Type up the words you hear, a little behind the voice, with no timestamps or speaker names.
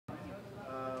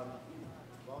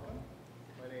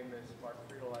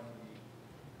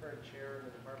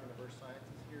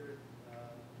Sciences here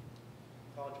at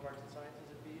College of Arts and Sciences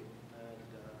at BU, and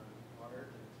honored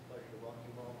and it's a pleasure to welcome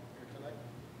you all here tonight.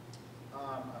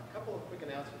 A couple of quick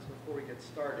announcements before we get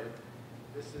started.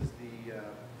 This is the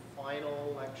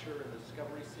final lecture in the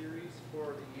Discovery Series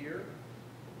for the year,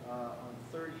 on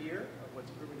third year of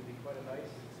what's proving to be quite a nice,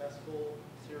 successful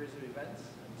series of events,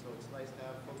 and so it's nice to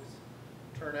have folks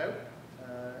turn out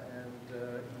and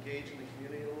engage in the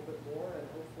community a little bit more and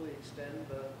hopefully extend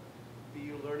the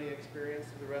BU learning experience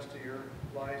to the rest of your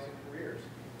lives and careers.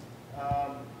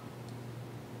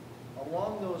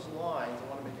 Along those lines, I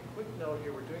want to make a quick note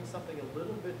here. We're doing something a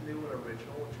little bit new and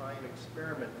original. We're trying to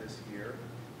experiment this year,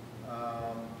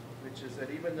 which is that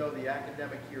even though the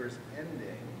academic year is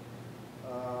ending,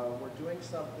 we're doing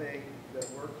something that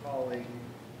we're calling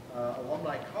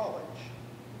Alumni College,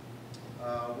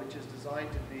 which is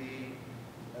designed to be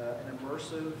an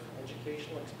immersive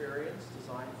educational experience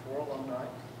designed for alumni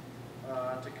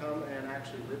to come and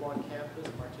actually live on campus,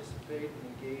 participate, and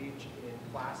engage in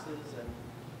classes, and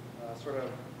sort of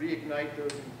reignite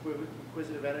those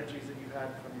inquisitive energies that you had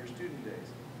from your student days.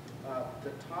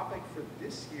 The topic for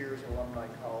this year's Alumni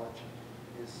College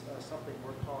is something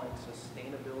we're calling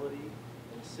sustainability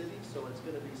in the city. So it's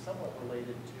going to be somewhat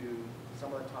related to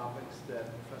some of the topics that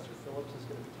Professor Phillips is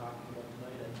going to be talking about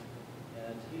tonight,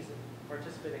 and he's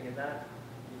participating in that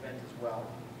event as well.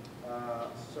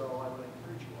 So I would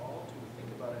encourage you all to think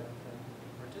about it and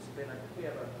participate. I think we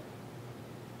have a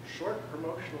short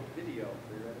promotional video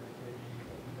for your edification.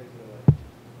 Take it away.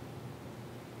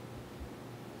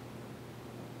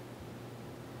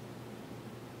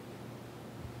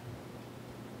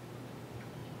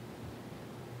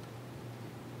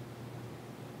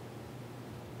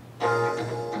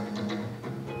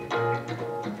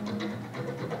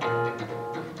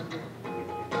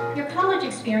 Your college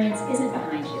experience isn't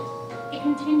behind you. It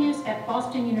continues at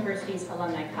Boston University's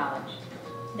Alumni College.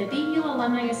 The BU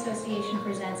Alumni Association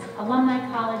presents Alumni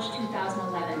College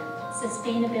 2011,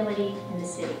 Sustainability in the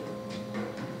City.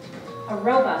 A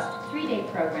robust 3-day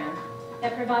program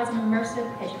that provides an immersive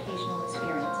educational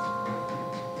experience.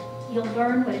 You'll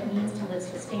learn what it means to live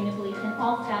sustainably in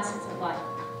all facets of life.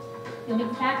 You'll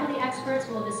meet faculty experts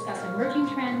who will discuss emerging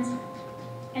trends,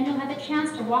 and you'll have the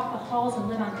chance to walk the halls and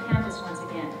live on campus once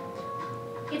again.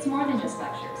 It's more than just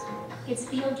lectures. It's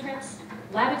field trips,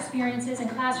 lab experiences, and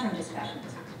classroom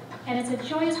discussions. And it's a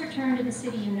joyous return to the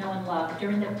city you know and love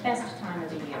during the best time of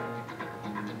the year.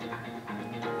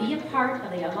 Be a part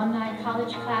of the Alumni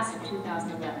College Class of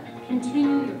 2011.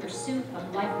 Continue your pursuit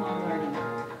of lifelong learning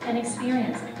and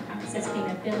experience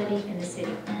sustainability in the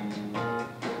city.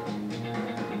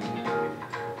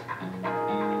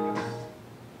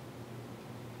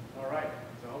 All right,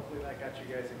 so hopefully that got you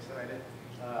guys excited.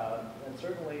 And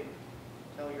certainly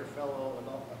tell your fellow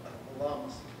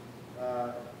alums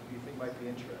who you think might be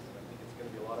interested. I think it's going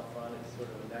to be a lot of fun. It's sort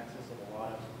of a nexus of a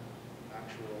lot of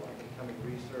actual incoming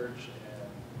research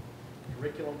and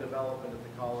curriculum development at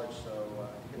the college. So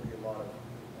it's going to be a lot of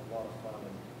fun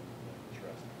and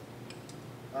interesting.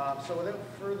 So without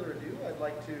further ado, I'd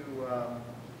like to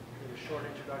give a short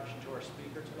introduction to our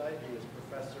speaker tonight, who is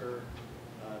Professor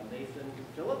Nathan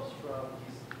Phillips from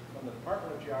the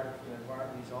Department of Geography and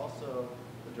Environment. He's also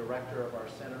the director of our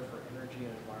Center for Energy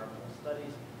and Environmental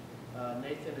Studies.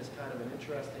 Nathan is kind of an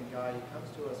interesting guy. He comes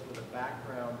to us with a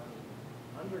background in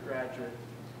undergraduate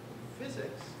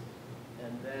physics,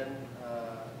 and then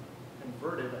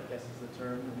converted, I guess is the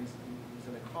term, and he's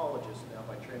an ecologist now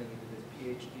by training. He did his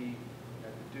PhD at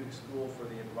the Duke School for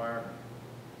the Environment.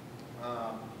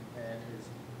 And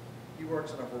he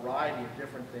works on a variety of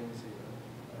different things.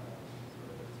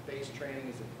 Base training,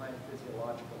 he's a plant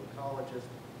physiological ecologist,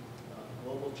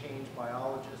 global change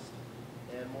biologist,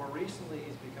 and more recently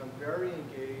he's become very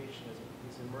engaged as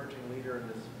he's an emerging leader in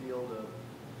this field of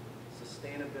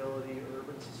sustainability,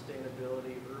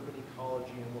 urban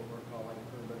ecology, and what we're calling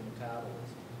urban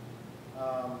metabolism.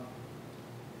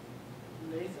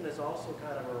 Nathan is also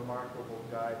kind of a remarkable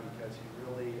guy because he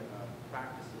really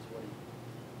practices what he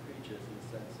preaches, in the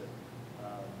sense that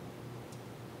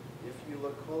if you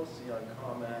look closely on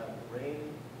ComEd, rain,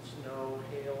 snow,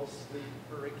 hail, sleet,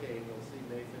 hurricane, you'll see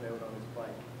Nathan out on his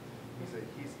bike.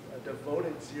 He's a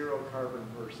devoted zero carbon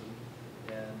person,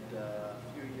 and a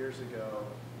few years ago,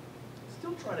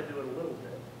 still trying to do it a little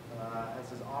bit. Has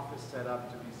his office set up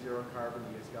to be zero carbon.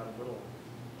 He's got a little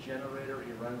generator.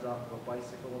 He runs off of a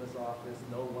bicycle in his office,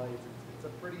 no lights. It's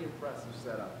a pretty impressive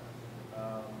setup.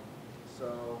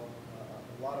 So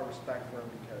a lot of respect for him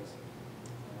because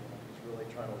really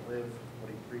trying to live what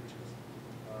he preaches.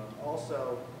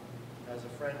 Also, as a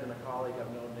friend and a colleague, I've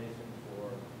known Nathan for,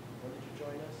 when did you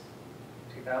join us?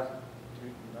 2000.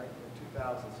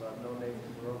 2000, so I've known Nathan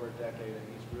for over a decade, and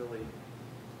he's really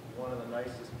one of the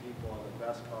nicest people and the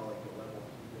best colleague you'll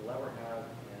ever have,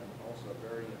 and also a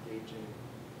very engaging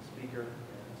speaker.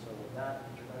 And so with that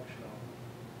introduction, I'll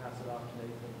pass it off to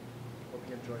Nathan. Hope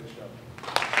you enjoy the show.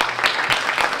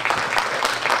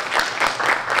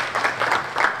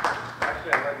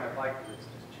 Actually, I ride my bike because it's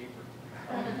just cheaper.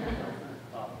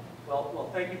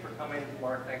 Well, thank you for coming,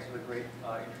 Mark. Thanks for the great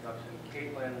introduction.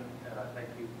 Caitlin, thank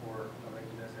you for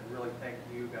arranging this, and really thank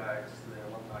you guys, the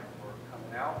alumni, for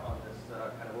coming out on this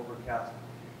kind of overcast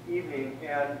evening.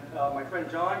 And my friend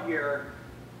John here,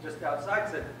 just outside,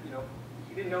 said, you know,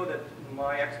 he didn't know that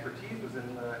my expertise was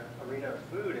in the arena of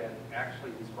food, and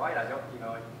actually he's right. I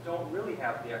don't really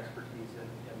have the expertise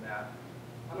in that.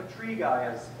 I'm a tree guy,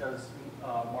 as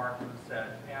Mark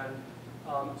said, and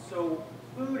so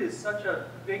food is such a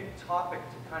big topic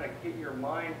to kind of get your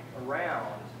mind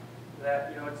around that,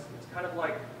 you know, it's kind of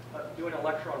like doing a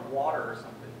lecture on water or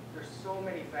something. There's so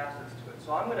many facets to it.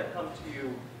 So I'm going to come to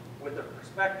you with a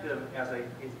perspective as a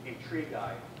tree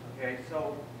guy. Okay,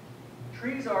 so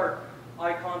trees are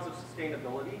icons of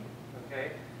sustainability.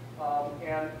 Okay,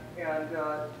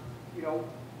 you know,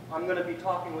 I'm going to be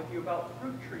talking with you about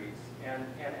fruit trees and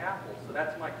apples. So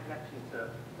that's my connection to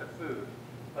food.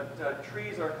 But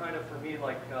trees are kind of, for me,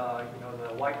 like you know,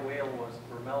 the white whale was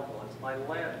for Melville. It's my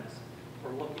lens for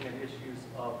looking at issues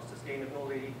of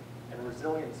sustainability and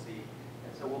resiliency,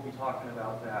 and so we'll be talking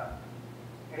about that.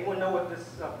 Anyone know what this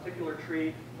particular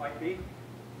tree might be?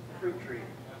 A fruit tree.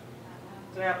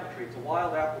 It's an apple tree. It's a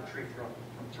wild apple tree from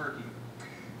Turkey.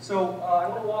 So I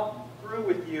want to walk through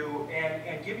with you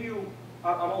and give you,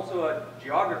 I'm also a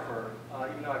geographer,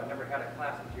 even though I've never had a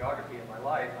class of geography in my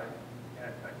life.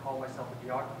 I call myself a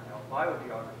geographer now, a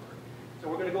biogeographer. So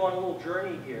we're going to go on a little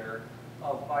journey here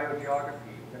of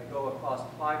biogeography. We're going to go across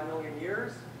 5 million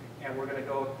years, and we're going to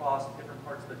go across different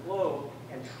parts of the globe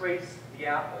and trace the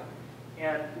apple.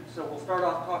 And so we'll start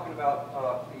off talking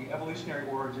about the evolutionary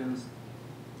origins,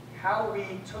 how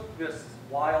we took this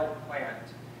wild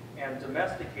plant and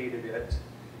domesticated it,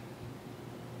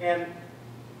 and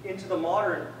into the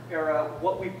modern era,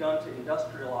 what we've done to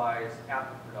industrialize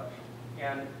apple production.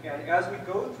 And as we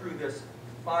go through this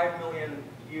 5 million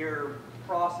year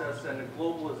process and a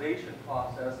globalization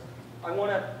process, I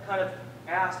want to kind of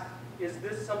ask, is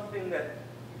this something that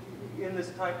in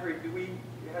this time period,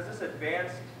 has this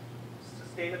advanced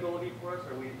sustainability for us?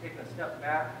 Are we taking a step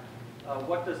back?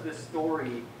 What does this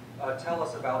story tell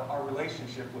us about our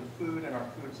relationship with food and our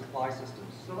food supply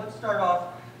systems? So let's start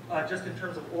off just in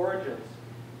terms of origins.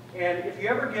 And if you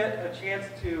ever get a chance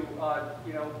to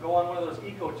you know, go on one of those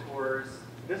eco tours,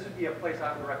 this would be a place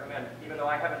I would recommend, even though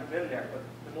I haven't been there, but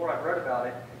the more I've read about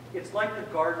it, it's like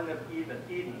the Garden of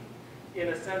Eden, in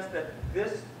a sense that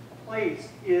this place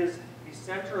is the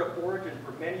center of origin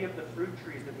for many of the fruit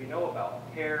trees that we know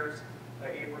about, pears,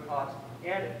 apricots,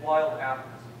 and wild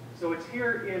apples. So it's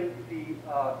here in the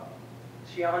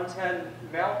Tiantan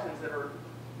Mountains that are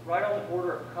right on the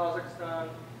border of Kazakhstan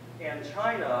and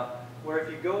China, where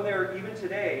if you go there even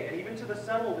today, and even to the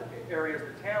settled areas,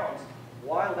 the towns,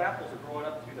 wild apples are growing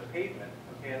up through the pavement.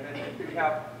 Okay, and then you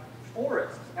have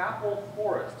forests, apple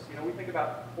forests. You know, we think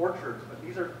about orchards, but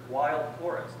these are wild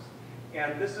forests.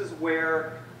 And this is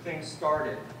where things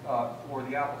started for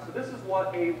the apple. So this is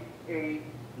what a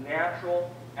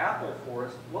natural apple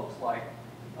forest looks like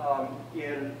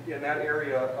in that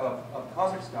area of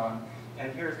Kazakhstan.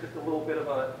 And here's just a little bit of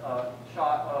a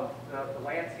shot of the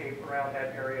landscape around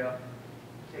that area,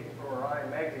 taken from Orion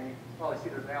magazine. You can probably see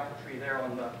there's an apple tree there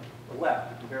on the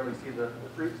left. You can barely see the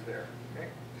fruits there. Okay?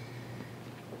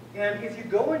 And if you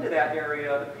go into that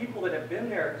area, the people that have been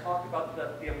there talk about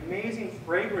the amazing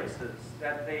fragrances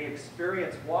that they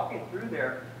experience walking through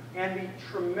there, and the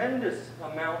tremendous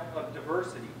amount of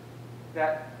diversity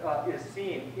that is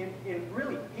seen in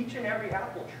really each and every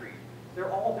apple tree.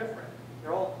 They're all different.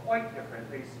 They're all quite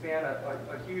different. They span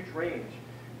a huge range.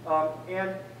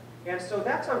 And so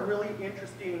that's a really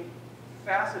interesting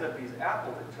facet of these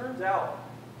apples. It turns out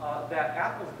that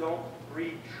apples don't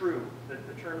breed true.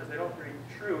 The term is they don't breed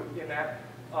true in that,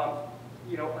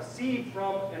 you know, a seed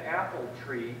from an apple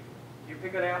tree, you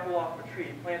pick an apple off a tree,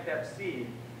 you plant that seed,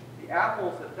 the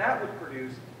apples that would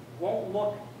produce won't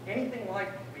look anything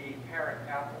like the parent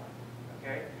apple.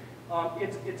 Okay?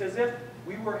 It's as if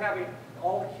we were having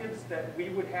all the kids that we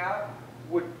would have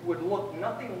would look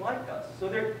nothing like us. So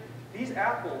these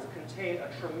apples contain a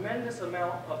tremendous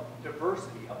amount of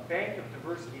diversity, a bank of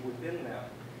diversity within them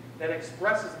that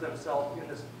expresses themselves in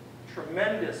this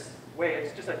tremendous way.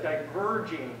 It's just a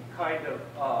diverging kind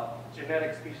of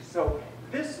genetic species. So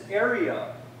this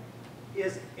area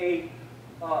is a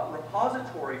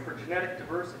repository for genetic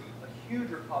diversity, a huge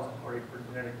repository for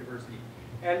genetic diversity.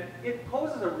 And it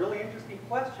poses a really interesting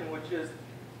question, which is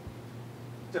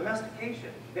domestication.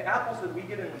 The apples that we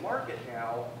get in the market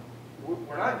now,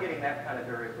 we're not getting that kind of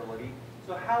variability.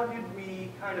 So how did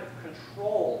we kind of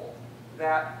control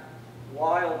that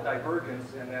wild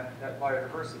divergence and that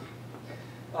biodiversity?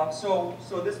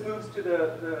 So this moves to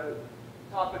the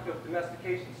topic of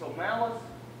domestication. So Malus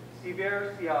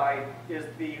sieversii is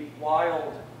the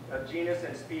wild genus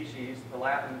and species, the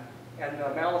Latin, and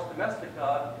Malus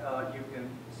domestica, you can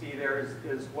see there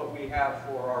is what we have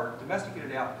for our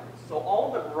domesticated apples. So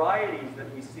all the varieties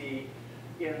that we see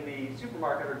in the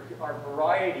supermarket are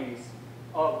varieties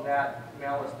of that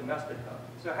Malus domestica.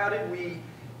 So how did we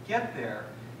get there?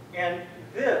 And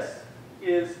this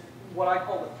is what I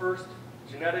call the first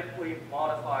genetically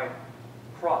modified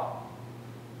crop,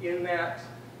 in that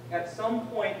at some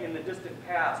point in the distant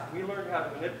past, we learned how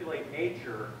to manipulate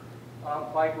nature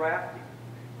by grafting.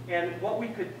 And what we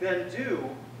could then do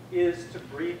is to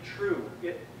breed true,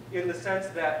 in the sense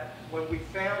that when we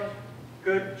found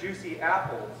good, juicy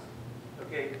apples,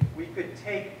 okay, we could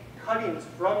take cuttings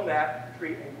from that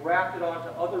tree and graft it onto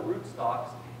other rootstocks,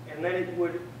 and then it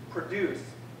would produce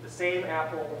the same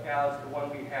apple as the one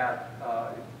we had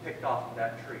picked off of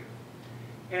that tree.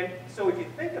 And so if you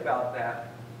think about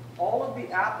that, all of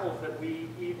the apples that we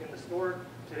eat in the store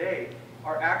today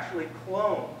are actually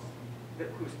clones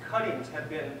whose cuttings have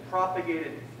been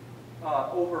propagated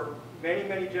over many,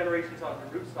 many generations onto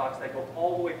rootstocks that go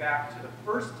all the way back to the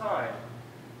first time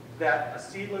that a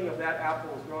seedling of that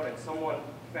apple was grown and someone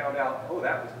found out, oh,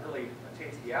 that was really a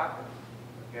tasty apple.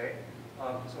 Okay?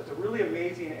 So it's a really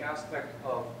amazing aspect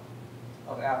of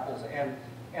apples.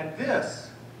 And this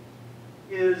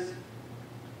is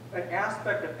an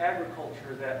aspect of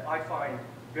agriculture that I find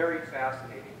very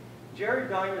fascinating. Jerry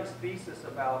Diamond's thesis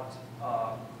about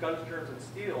guns, germs, and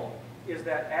steel is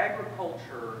that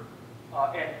agriculture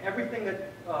and everything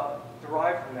that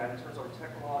derived from that in terms of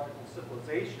technological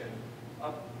civilization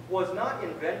was not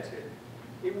invented.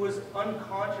 It was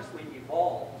unconsciously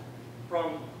evolved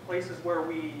from places where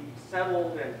we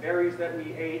settled and berries that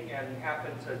we ate and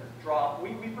happened to drop.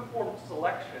 We performed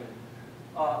selection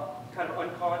kind of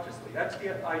unconsciously. That's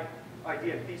the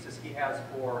idea and thesis he has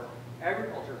for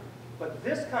agriculture. But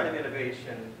this kind of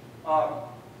innovation,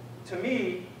 to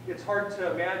me, it's hard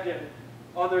to imagine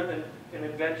other than an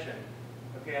invention.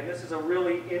 Okay, and this is a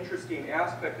really interesting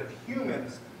aspect of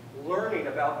humans learning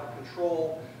about the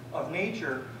control of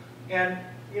nature. And,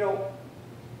 you know,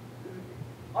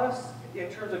 us, in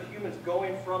terms of humans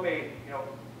going from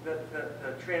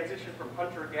the transition from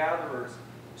hunter-gatherers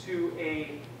to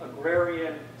a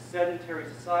agrarian, sedentary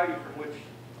society from which,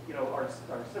 you know, our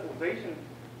civilization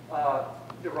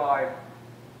derived.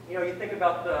 You know, you think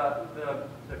about the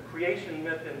creation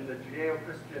myth in the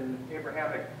Judeo-Christian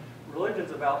Abrahamic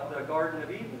religions about the Garden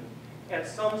of Eden. And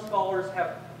some scholars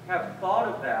have thought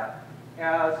of that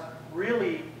as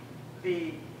really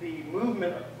the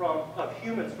movement of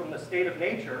humans from the state of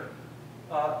nature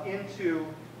into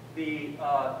the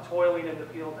toiling in the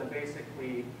field and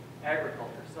basically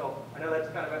agriculture. So I know that's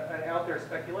kind of an out there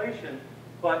speculation,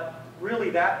 but really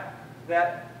that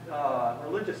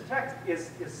religious text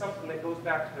is something that goes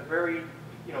back to the very,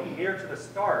 you know, near to the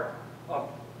start of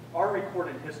our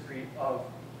recorded history of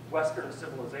Western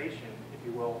civilization, if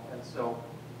you will. And so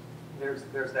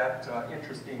there's that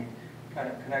interesting kind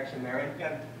of connection there.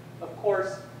 And of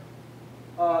course,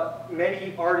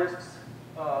 many artists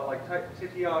like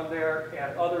Titian there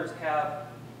and others have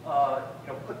you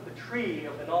know, put the tree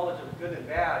of the knowledge of good and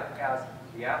bad as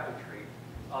the apple tree.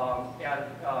 And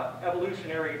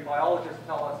evolutionary biologists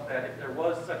tell us that if there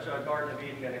was such a Garden of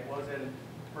Eden and it was in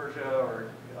Persia or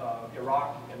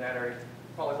Iraq in that area, it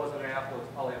probably wasn't an apple,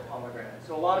 it's probably a pomegranate.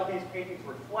 So a lot of these paintings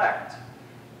reflect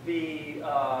the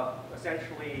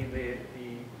essentially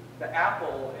the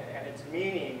apple and its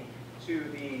meaning to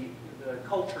the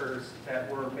cultures that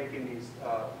were making these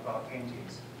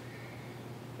paintings.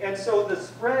 And so the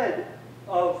spread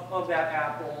of that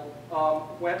apple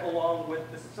went along with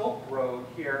the Silk Road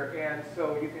here, and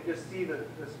so you can just see the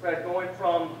spread going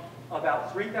from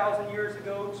about 3,000 years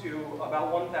ago to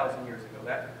about 1,000 years ago,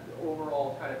 that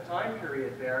overall kind of time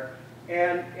period there.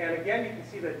 And again, you can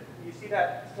see that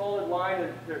that solid line,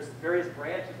 and there's various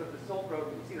branches of the Silk Road.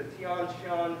 You can see the Tian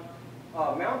Shan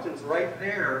Mountains right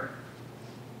there.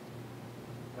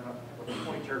 I don't have a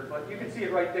pointer, but you can see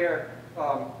it right there.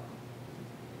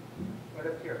 Right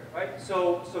up here, right?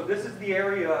 So this is the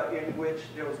area in which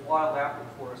those wild apple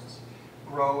forests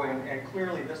grow, and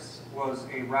clearly this was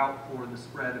a route for the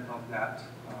spread of that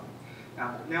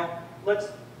apple. Now, let's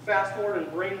fast forward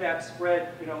and bring that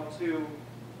spread, you know, to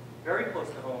very close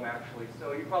to home actually.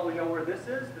 So you probably know where this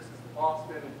is. This is the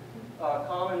Boston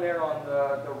Common there on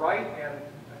the right, and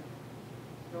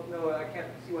I don't know, I can't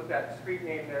see what that street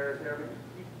name there is there, but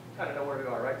you kind of know where to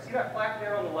go, right? See that plaque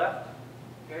there on the left?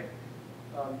 Okay,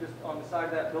 just on the side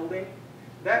of that building.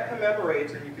 That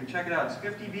commemorates, and you can check it out, it's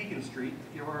 50 Beacon Street,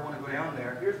 if you ever want to go down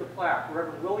there. Here's the plaque,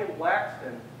 Reverend William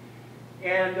Blackston.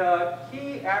 And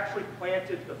he actually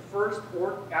planted the first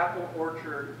apple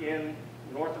orchard in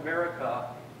North America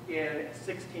in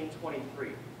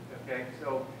 1623. Okay,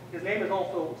 so his name is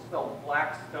also spelled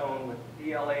Blackstone with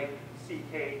B-L-A-C-K-S-T-O-N-E,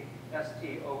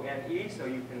 so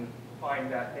you can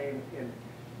find that name in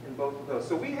both of those.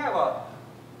 So we have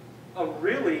a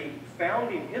really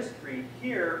founding history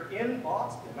here in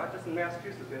Boston, not just in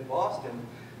Massachusetts, in Boston,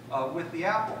 with the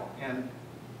apple. And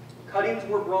cuttings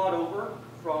were brought over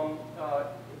from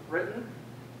Britain.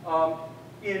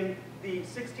 In the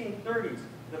 1630s,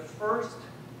 the first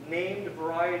named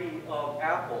variety of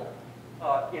apple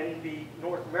in the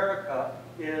North America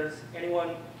is,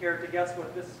 anyone care to guess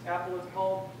what this apple is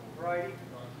called, variety?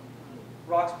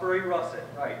 Roxbury Russet,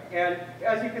 right. And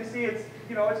as you can see, it's,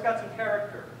 you know, it's got some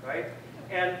character, right?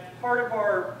 And part of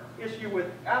our issue with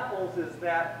apples is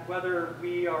that whether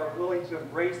we are willing to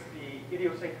embrace the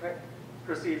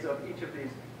idiosyncrasies of each of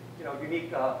these, you know,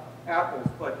 unique apples.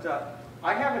 But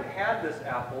I haven't had this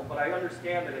apple, but I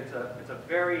understand that it's a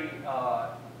very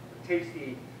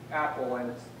tasty apple,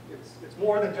 and it's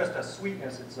more than just a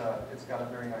sweetness. It's got a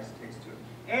very nice taste to it.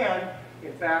 And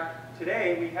in fact,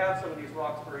 today we have some of these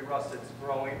Roxbury Russets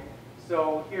growing.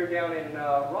 So here down in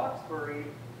Roxbury,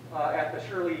 at the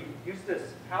Shirley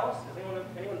Eustace house, has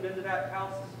anyone been to that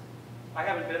house? I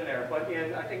haven't been there, but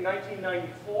in I think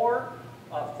 1994,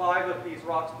 5 of these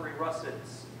Roxbury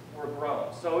Russets were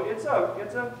grown. So it's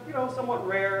a you know, somewhat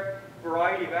rare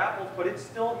variety of apples, but it's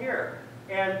still here.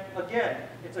 And again,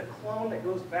 it's a clone that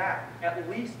goes back at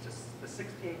least to the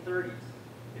 1630s.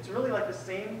 It's really like the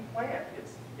same plant.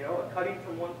 It's, you know, a cutting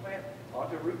from one plant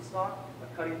onto rootstock,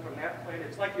 a cutting from that plant.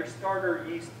 It's like your starter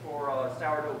yeast for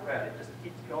sourdough bread. It just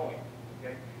keeps going.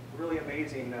 Okay, really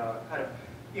amazing kind of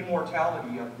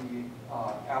immortality of the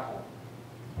apple.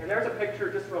 And there's a picture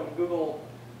just from Google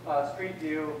Street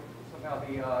View. Somehow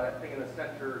the thing in the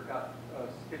center got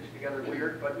stitched together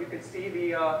weird, but you can see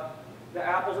the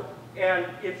apples. And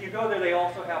if you go there, they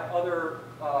also have other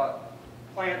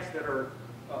plants that are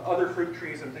other fruit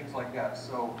trees and things like that.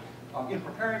 So in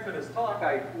preparing for this talk,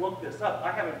 I looked this up.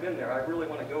 I haven't been there. I really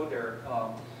want to go there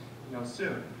you know,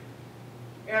 soon.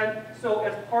 And so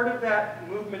as part of that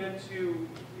movement into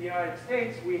the United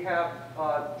States, we have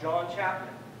John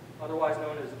Chapman, otherwise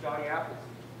known as Johnny Appleseed.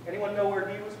 Anyone know where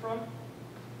he was from?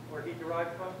 Where he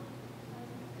derived from?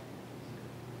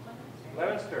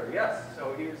 Leominster, yes.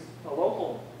 So he's a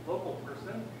local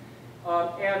person.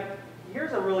 And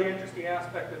here's a really interesting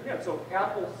aspect of him. So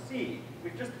apple seed.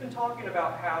 We've just been talking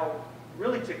about how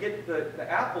really to get the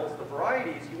apples, the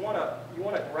varieties, you want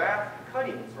to graft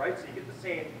cuttings, right? So you get the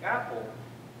same apple.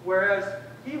 Whereas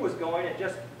he was going and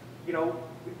just, you know,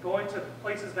 going to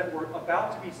places that were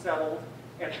about to be settled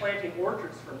and planting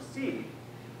orchards from seed.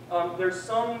 There's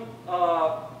some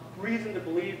reason to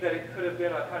believe that it could have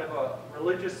been a kind of a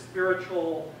religious,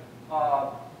 spiritual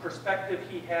perspective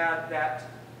he had, that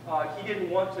he didn't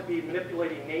want to be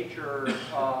manipulating nature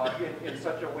in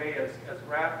such a way as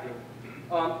grafting.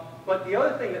 But the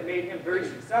other thing that made him very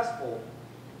successful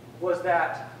was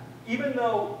that even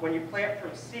though when you plant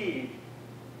from seed,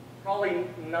 probably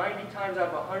 90 times out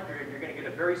of 100, you're going to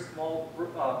get a very small,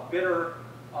 bitter,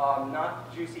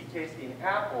 not juicy tasting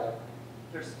apple,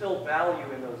 there's still value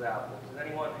in those apples. Does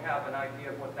anyone have an idea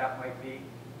of what that might be?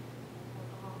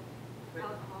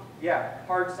 Alcohol. Yeah,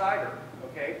 hard cider,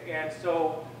 okay? And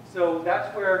so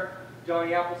that's where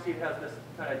Johnny Appleseed has this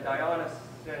kind of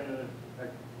Dionysian,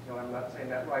 no, I'm not saying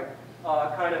that right,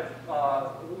 kind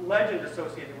of legend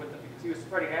associated with it, because he was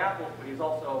spreading apples, but he's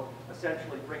also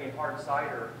essentially bringing hard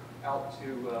cider out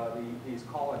to these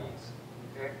colonies,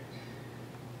 okay?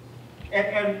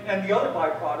 And the other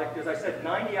byproduct, as I said,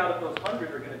 90 out of those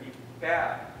 100 are going to be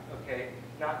bad, okay?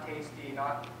 Not tasty,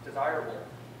 not desirable.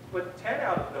 But 10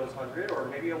 out of those 100, or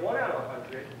maybe a 1 out of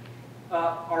 100,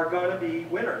 are going to be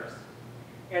winners.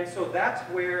 And so that's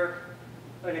where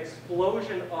an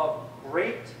explosion of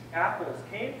great apples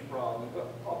came from.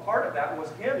 A part of that was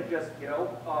him just, you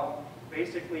know,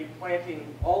 basically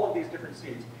planting all of these different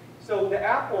seeds. So the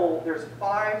apple, there's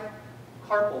 5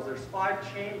 carpels, there's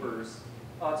 5 chambers.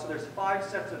 So there's 5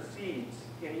 sets of seeds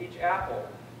in each apple.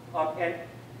 And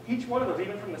each one of those,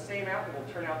 even from the same apple,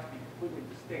 will turn out to be completely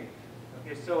distinct.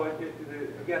 Okay, so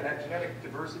again, that genetic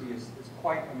diversity is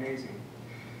quite amazing.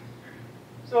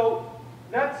 So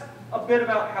that's a bit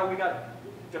about how we got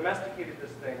domesticated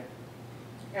this thing.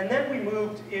 And then we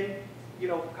moved in,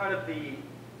 kind of the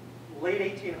late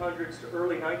 1800s to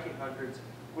early 1900s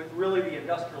with really the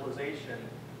industrialization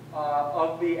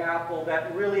of the apple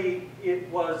that really, it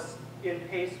was in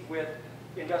pace with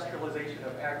industrialization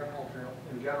of agriculture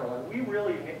in general. And we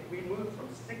moved from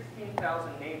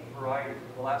 16,000 named varieties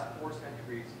over the last 4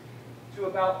 centuries to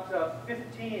about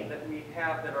 15 that we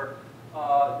have that are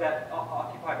that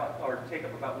occupy or take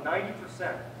up about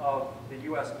 90% of the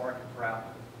U.S. market for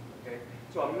apples. Okay,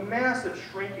 so a massive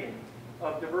shrinking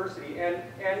of diversity, and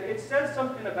it says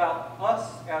something about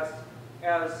us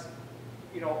as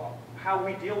how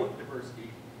we deal with diversity.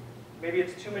 Maybe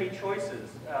it's too many choices.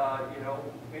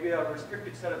 Maybe a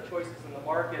restricted set of choices in the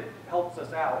market helps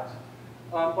us out,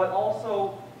 but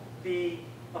also the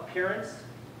appearance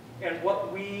and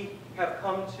what we have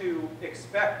come to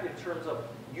expect in terms of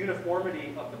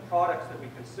uniformity of the products that we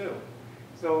consume.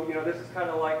 So, this is kind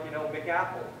of like,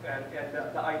 McApple, and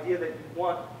the idea that you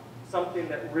want something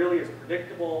that really is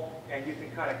predictable and you can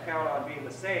kind of count on being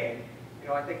the same.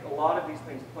 I think a lot of these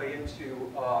things play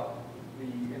into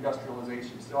the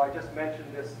industrialization. So I just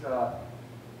mentioned this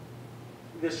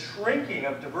this shrinking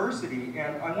of diversity,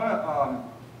 and I want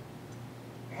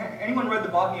to. Anyone read The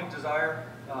Botany of Desire?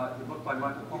 The book by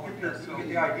Michael Pollan. You get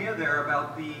the idea there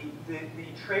about the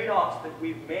trade-offs that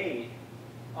we've made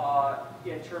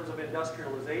in terms of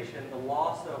industrialization, the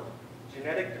loss of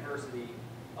genetic diversity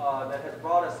that has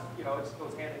brought us, it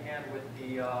goes hand in hand with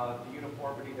the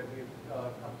uniformity that we've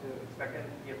come to expect, and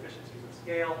the efficiencies of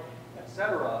scale,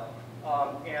 etc.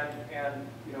 And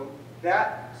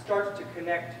that starts to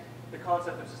connect the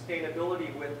concept of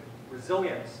sustainability with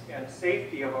resilience and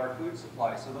safety of our food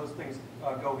supply. So those things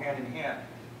go hand in hand.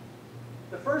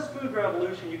 The first food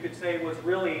revolution, you could say, was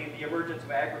really the emergence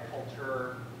of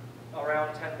agriculture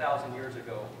around 10,000 years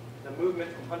ago. The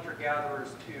movement from hunter-gatherers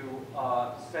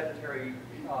to sedentary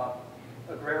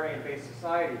agrarian-based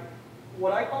society.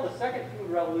 What I call the second food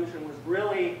revolution was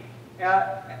really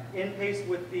in pace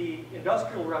with the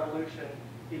Industrial Revolution,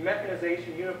 the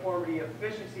mechanization, uniformity,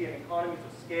 efficiency, and economies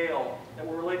of scale that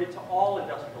were related to all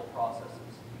industrial processes.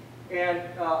 And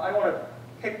I don't want to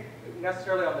pick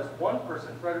necessarily on this one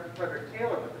person, Frederick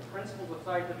Taylor, but the principles of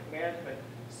scientific management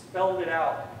spelled it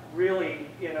out really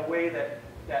in a way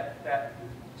that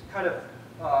kind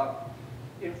of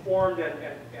informed and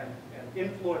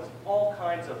influenced all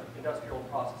kinds of industrial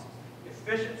processes.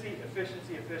 Efficiency,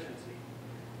 efficiency, efficiency.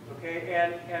 Okay,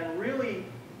 and really,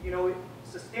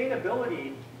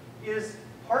 sustainability is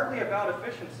partly about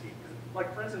efficiency.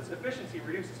 Like, for instance, efficiency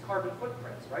reduces carbon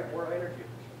footprints, right? More energy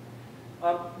efficient.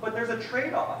 But there's a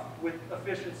trade-off with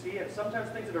efficiency, and sometimes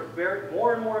things that are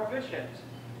more and more efficient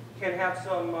can have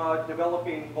some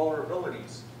developing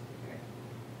vulnerabilities. Okay.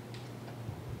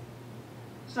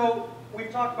 So we've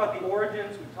talked about the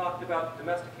origins, we've talked about the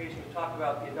domestication, we've talked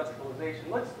about the industrialization.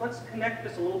 Let's connect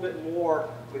this a little bit more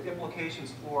with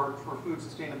implications for food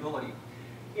sustainability.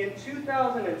 In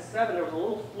 2007, there was a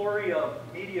little flurry of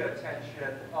media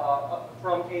attention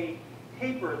from a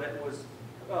paper that was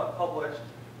published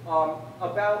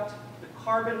about the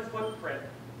carbon footprint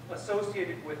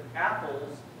associated with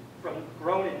apples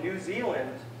grown in New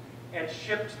Zealand and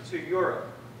shipped to Europe.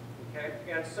 Okay?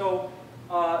 And so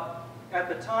at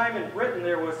the time in Britain,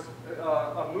 there was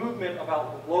a movement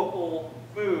about local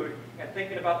food and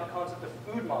thinking about the concept of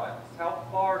food miles, how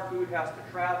far food has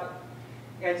to travel.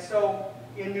 And so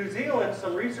in New Zealand,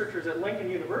 some researchers at Lincoln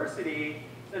University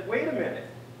said, wait a minute,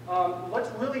 let's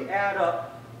really add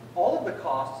up all of the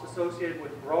costs associated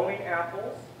with growing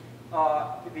apples,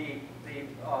 the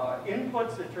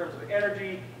inputs in terms of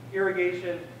energy,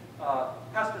 irrigation,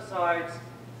 pesticides,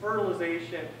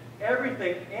 fertilization,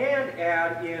 everything, and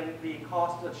add in the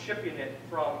cost of shipping it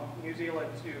from New Zealand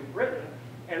to Britain.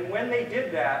 And when they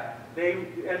did that, they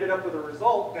ended up with a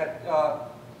result that,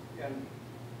 and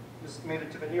this made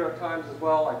it to the New York Times as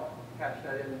well, I patched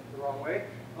that in the wrong way,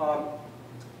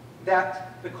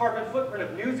 that the carbon footprint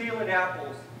of New Zealand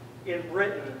apples in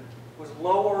Britain was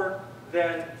lower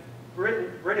than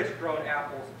British-grown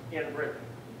apples in Britain.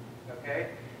 Okay?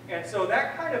 And so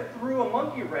that kind of threw a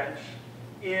monkey wrench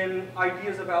in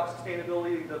ideas about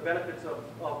sustainability, the benefits of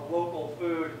local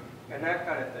food, and that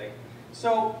kind of thing.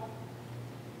 So,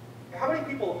 how many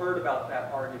people heard about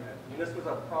that argument? I mean, this was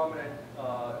a prominent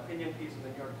opinion piece in the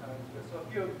New York Times, so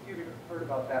a few of you heard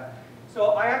about that.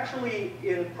 So I actually,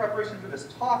 in preparation for this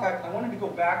talk, I wanted to go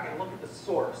back and look at the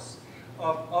source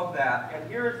of that. And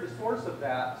here is the source of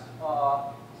that.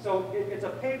 So it's a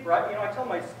paper. I tell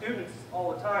my students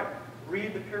all the time,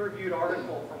 read the peer-reviewed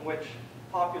article from which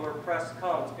popular press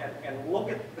comes and look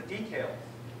at the details.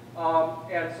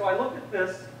 And so I looked at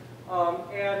this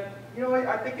And you know,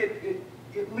 I think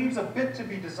it leaves a bit to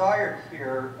be desired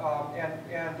here.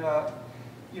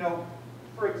 You know,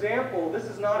 for example, this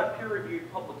is not a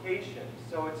peer-reviewed publication,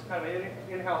 so it's kind of an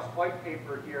in-house white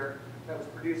paper here that was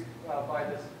produced by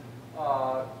this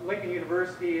Lincoln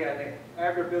University and the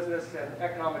Agribusiness and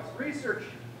Economics Research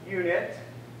Unit,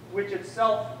 which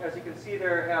itself, as you can see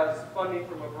there, has funding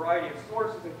from a variety of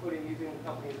sources, including New Zealand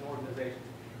companies and organizations.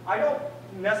 I don't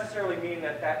necessarily mean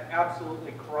that that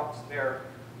absolutely corrupts their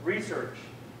research,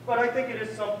 but I think it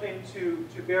is something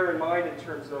to bear in mind in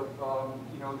terms of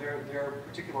you know, their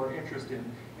particular interest in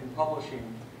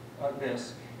publishing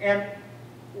this. And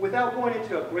without going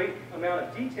into a great amount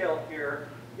of detail here,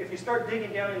 if you start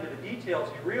digging down into the details,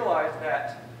 you realize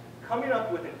that coming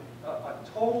up with a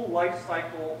total life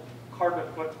cycle carbon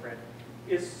footprint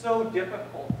is so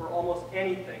difficult for almost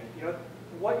anything. You know,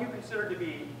 what you consider to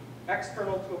be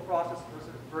external to a process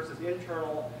versus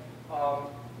internal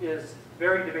is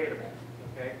very debatable.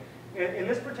 Okay, in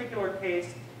this particular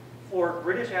case, for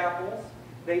British apples,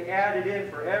 they added in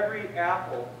for every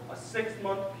apple a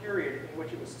 6-month period in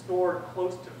which it was stored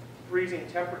close to freezing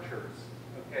temperatures.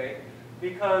 Okay,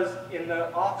 because in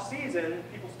the off-season,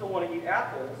 people still want to eat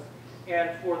apples, and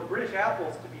for the British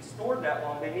apples to be stored that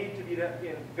long, they need to be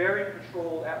in very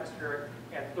controlled atmospheric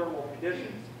and thermal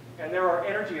conditions. And there are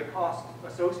energy costs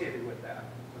associated with that.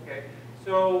 Okay,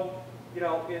 so you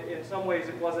know, in some ways,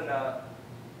 it wasn't a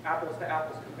apples to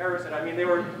apples comparison. I mean, they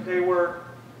were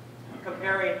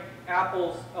comparing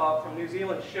apples from New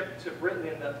Zealand shipped to Britain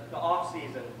in the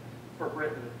off-season for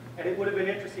Britain, and it would have been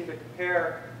interesting to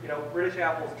compare, you know, British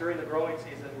apples during the growing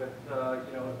season with,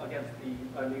 you know, against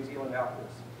the New Zealand apples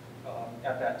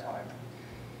at that time.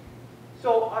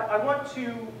 So I want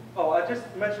to, I just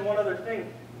mentioned one other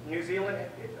thing. New Zealand,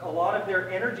 a lot of their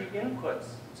energy inputs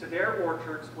to their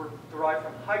orchards were derived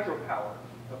from hydropower.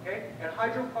 Okay, and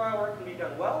hydropower can be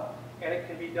done well, and it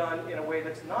can be done in a way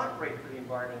that's not great for the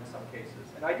environment in some cases.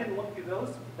 And I didn't look through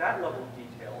that level of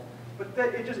detail, but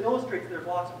that it just illustrates there's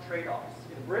lots of trade-offs.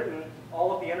 In Britain,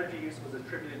 all of the energy use was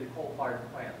attributed to coal-fired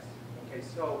plants. Okay,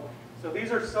 so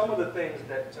these are some of the things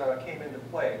that came into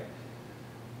play.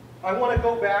 I want to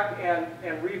go back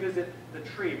and revisit the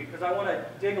tree because I want to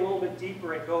dig a little bit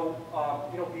deeper and go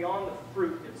you know, beyond the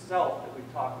fruit itself that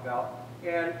we've talked about.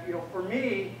 And you know, for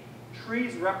me,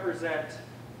 trees represent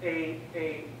you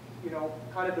know,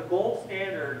 kind of the gold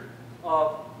standard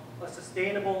of a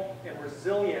sustainable and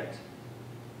resilient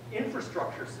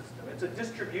infrastructure system. It's a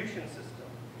distribution system.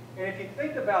 And if you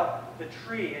think about the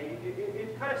tree, and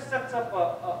it kind of sets up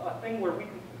a thing where we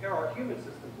can compare our human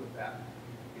systems with that.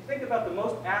 You think about the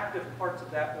most active parts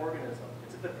of that organism.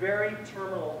 It's at the very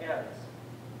terminal ends,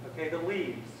 okay, the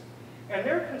leaves. And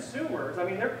they're consumers. I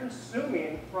mean, they're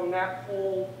consuming from that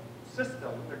whole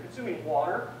system. They're consuming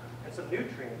water and some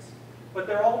nutrients, but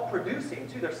they're all producing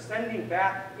too. They're sending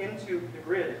back into the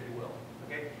grid, if you will.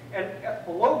 Okay? And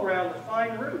below ground, the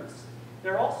fine roots,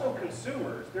 they're also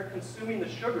consumers. They're consuming the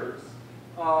sugars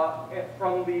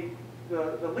from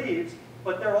the leaves,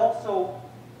 but they're also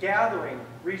gathering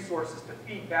resources to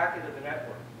feed back into the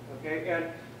network. Okay? And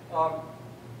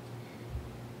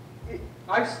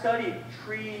I've studied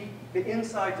the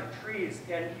insides of trees,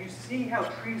 and you see how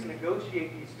trees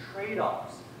negotiate these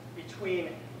trade-offs between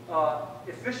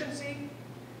efficiency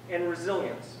and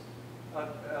resilience.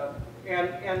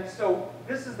 And so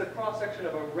this is the cross-section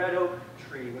of a red oak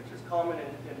tree, which is common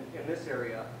in this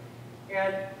area.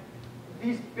 And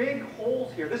these big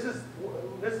holes here, this is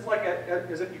like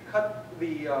as if you cut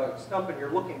the stump and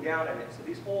you're looking down at it. So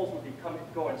these holes would be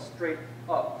going straight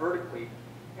up vertically.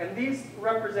 And these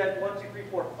represent 1, 2, 3,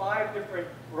 4, 5 different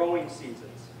growing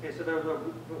seasons. Okay, so they're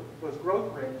those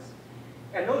growth rings.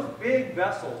 And those big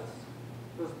vessels,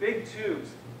 those big tubes,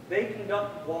 they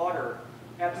conduct water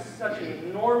at such an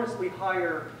enormously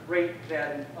higher rate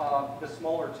than the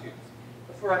smaller tubes.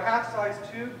 For a half-size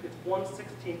tube, it's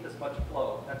 1/16 as much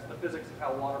flow. That's the physics of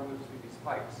how water moves through these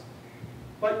pipes.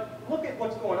 But look at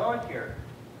what's going on here.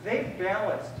 They've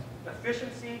balanced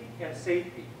efficiency and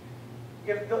safety.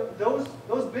 If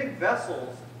those big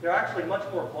vessels, they're actually much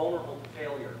more vulnerable to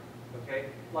failure. Okay,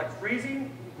 like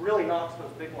freezing really knocks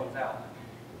those big ones out.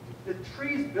 The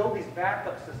trees build these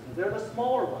backup systems. They're the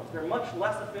smaller ones. They're much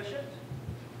less efficient.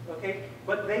 Okay,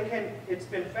 but they can. It's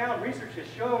been found. Research has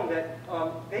shown that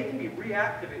they can be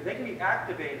reactivated. They can be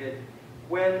activated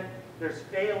when there's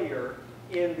failure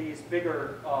in these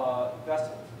bigger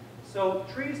vessels. So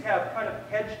trees have kind of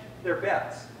hedged their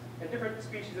bets, and different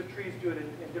species of trees do it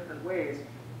in different ways.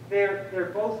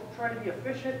 They're both trying to be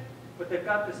efficient, but they've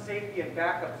got the safety and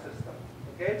backup system.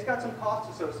 Okay, it's got some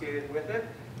costs associated with it,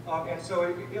 and so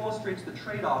it illustrates the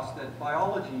trade-offs that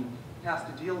biology has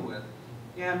to deal with.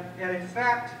 And in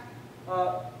fact,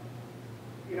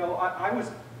 you know, I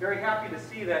was very happy to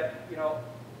see that, you know,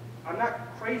 I'm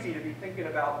not crazy to be thinking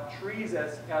about trees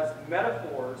as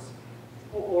metaphors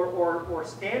or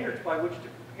standards by which to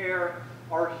compare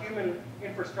our human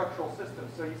infrastructural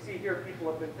systems. So you see here, people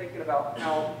have been thinking about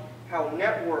how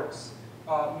networks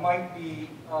might be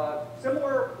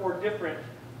similar or different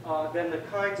than the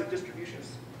kinds of distribution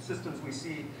systems we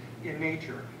see in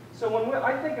nature. So when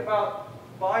I think about,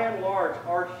 by and large,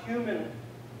 our human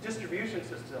distribution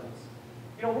systems,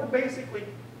 you know, we're basically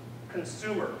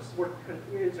consumers.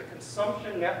 It's a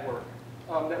consumption network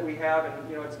that we have, and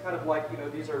you know, it's kind of like, you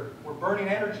know, we're burning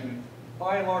energy,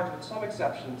 by and large, with some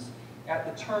exceptions, at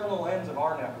the terminal ends of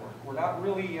our network. We're not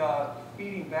really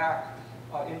feeding back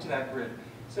into that grid.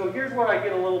 So here's where I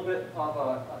get a little bit of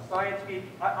a science geek.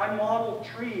 I model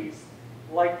trees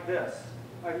like this.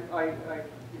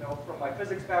 You know, from my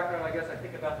physics background, I guess I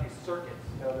think about these circuits,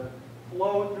 you know, that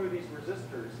flow through these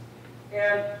resistors.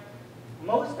 And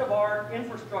most of our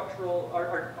infrastructural,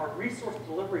 our resource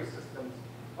delivery systems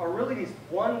are really these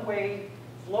one-way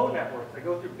flow networks. They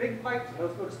go through big pipes, and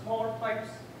those go to smaller pipes.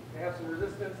 They have some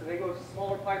resistance, and they go to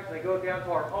smaller pipes, and they go down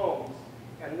to our homes.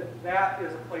 And that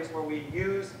is a place where we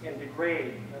use and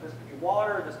degrade. Now, this could be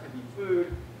water, this could be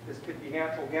food, this could be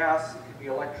natural gas, it could be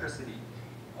electricity.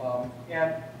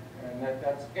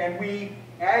 And we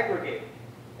aggregate.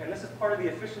 And this is part of the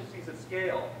efficiencies of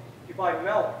scale. If you buy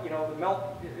milk, you know, the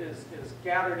milk is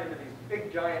gathered into these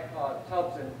big giant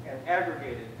tubs and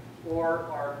aggregated. Or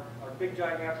our big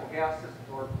giant natural gas systems,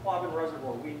 or Quabbin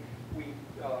Reservoir, we you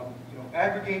know,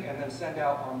 aggregate and then send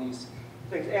out on these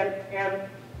things. And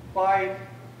by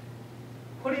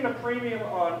putting a premium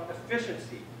on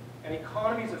efficiency and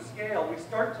economies of scale, we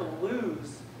start to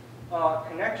lose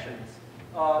connections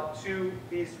to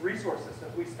these resource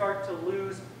systems. We start to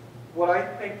lose what I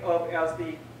think of as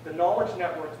the knowledge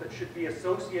networks that should be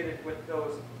associated with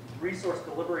those resource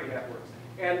delivery networks.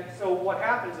 And so what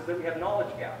happens is that we have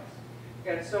knowledge gaps.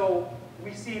 And so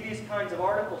we see these kinds of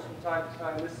articles from time to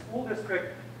time. In this school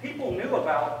district, people knew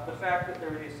about the fact that there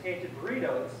were these tainted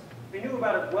burritos. They knew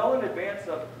about it well in advance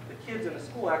of the kids in the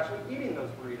school actually eating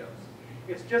those burritos.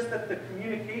 It's just that the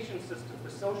communication systems, the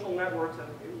social networks,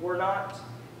 were not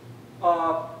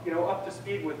you know, up to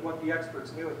speed with what the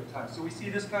experts knew at the time. So we see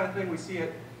this kind of thing. We see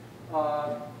it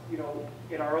you know,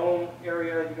 in our own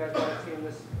area. You guys might have seen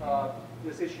this,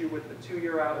 this issue with the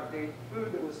 2-year out-of-date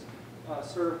food that was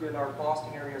served in our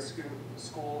Boston area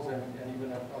schools and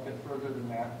even a bit further than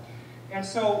that. And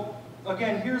so,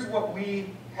 again, here's what we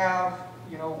have,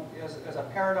 you know, as a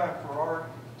paradigm for our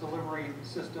delivery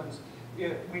systems.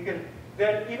 We can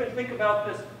then even think about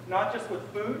this not just with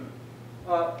food.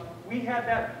 We had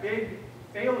that big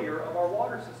failure of our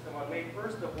water system on May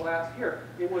 1st of last year.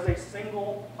 It was a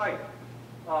single pipe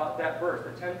that burst,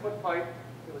 a 10-foot pipe.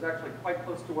 It was actually quite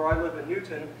close to where I live in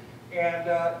Newton, and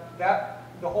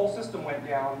the whole system went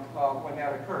down when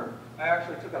that occurred. I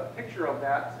actually took a picture of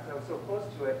that since I was so close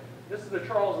to it. This is the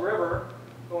Charles River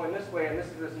going this way, and this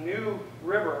is this new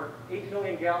river, 8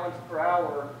 million gallons per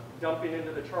hour, dumping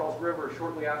into the Charles River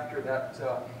shortly after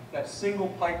that single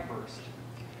pipe burst.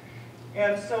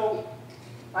 And so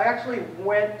I actually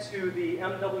went to the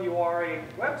MWRA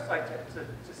website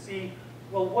to see,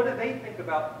 well, what do they think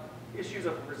about issues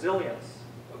of resilience,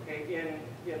 okay,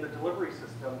 in the delivery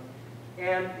system.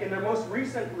 And in their most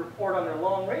recent report on their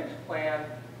long-range plan,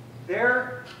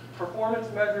 their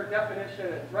performance measure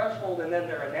definition and threshold, and then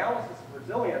their analysis of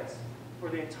resilience for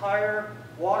the entire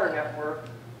water network,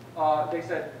 they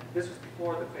said this was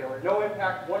before the failure. No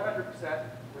impact, 100%.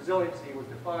 Resiliency was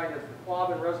defined as the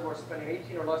Quabbin Reservoir spending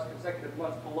 18 or less consecutive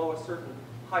months below a certain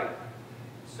height.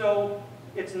 So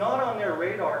it's not on their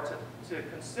radar to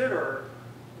consider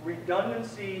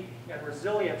redundancy and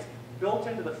resilience built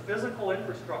into the physical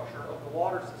infrastructure of the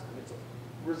water system.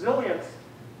 Resilience,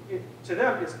 to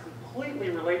them, is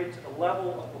completely related to the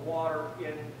level of the water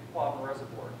in Quabbin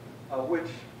Reservoir, which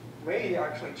may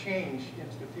actually change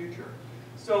into the future.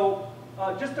 So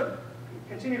just to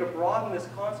continue to broaden this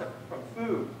concept from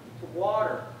food to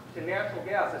water to natural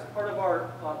gas, as part of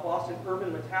our Boston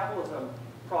Urban Metabolism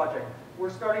project, we're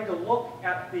starting to look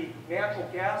at the natural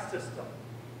gas system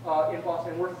in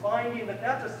Boston. We're finding that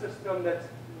that's a system that's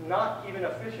not even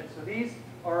efficient. So these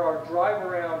are our drive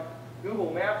around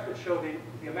Google Maps that show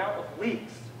the amount of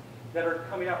leaks that are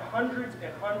coming out, hundreds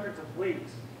and hundreds of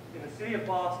leaks in the city of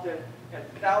Boston, and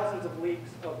thousands of leaks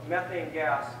of methane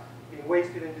gas being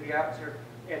wasted into the atmosphere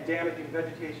and damaging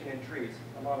vegetation and trees.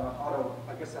 I'm on an auto,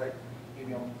 I guess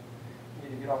maybe I'll need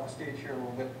to get off the stage here a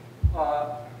little bit.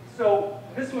 So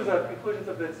this was a conclusion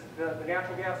of the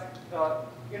natural gas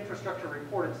infrastructure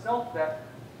report itself that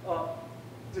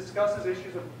discusses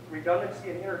issues of redundancy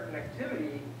and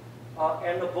interconnectivity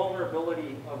and the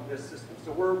vulnerability of this system.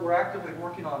 So we're actively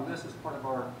working on this as part of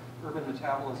our urban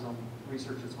metabolism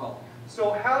research as well.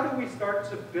 So how do we start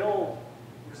to build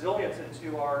resilience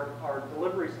into our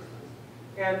delivery systems?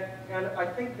 And I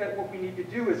think that what we need to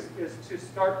do is to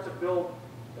start to build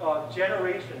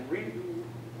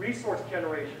resource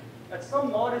generation at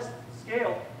some modest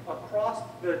scale across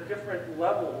the different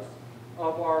levels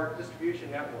of our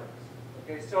distribution networks.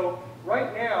 Okay, so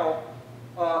right now,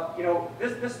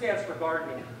 this stands for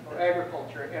gardening or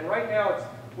agriculture, and right now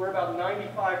we're about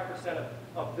 95%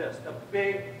 of this, the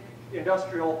big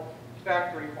industrial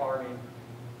factory farming.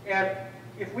 And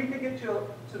if we could get to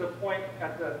the point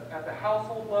at the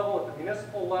household level, at the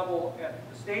municipal level,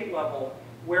 at the state level,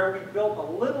 where we built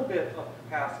a little bit of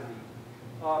capacity,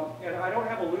 and I don't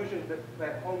have illusions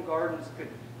that home gardens could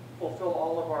fulfill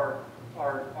all of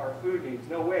our food needs.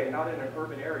 No way, not in an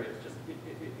urban area. It's just,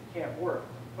 it can't work.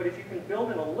 But if you can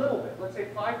build in a little bit, let's say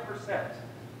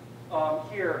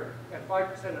 5% here and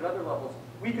 5% at other levels,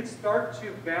 we could start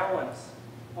to balance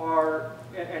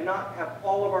and not have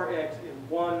all of our eggs in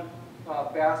one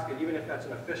basket, even if that's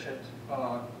an efficient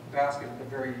basket at the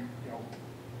very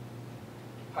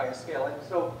highest scale. And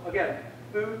so again,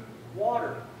 food,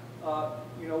 water.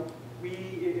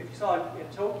 If you saw in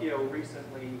Tokyo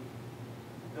recently,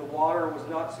 the water was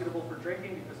not suitable for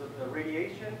drinking because of the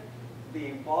radiation.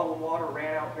 The bottled water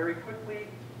ran out very quickly,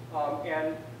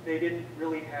 and they didn't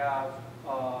really have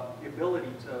the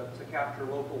ability to capture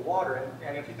local water.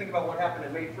 And if you think about what happened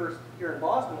in May 1st here in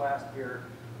Boston last year,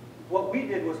 what we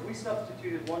did was we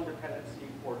substituted one dependency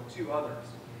for two others.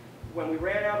 When we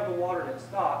ran out of the water and it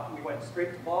stopped, we went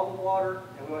straight to bottled water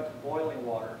and we went to boiling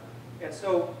water. And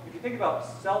so if you think about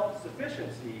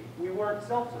self-sufficiency, we weren't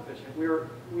self-sufficient.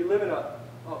 We live in a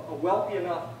wealthy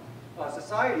enough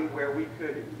society where we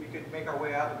could make our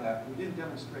way out of that. We didn't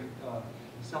demonstrate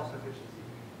self-sufficiency.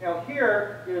 Now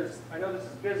here is, I know this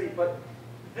is busy, but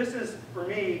this is, for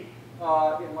me,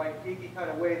 in my geeky kind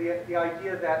of way, the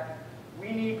idea that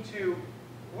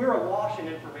we're awash in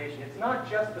information. It's not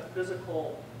just the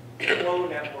physical flow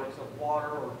networks of water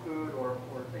or food or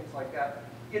things like that.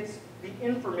 It's the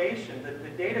information, the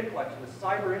data collection, the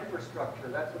cyber infrastructure,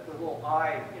 that's what the little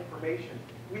I, information.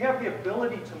 We have the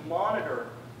ability to monitor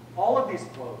all of these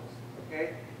flows,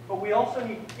 okay? But we also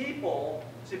need people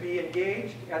to be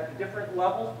engaged at the different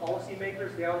levels,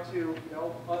 policymakers down to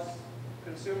us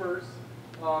consumers.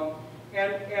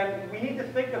 And we need to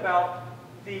think about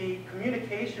the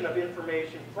communication of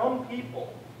information from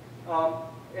people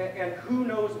and who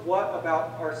knows what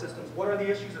about our systems. What are the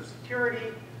issues of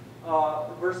security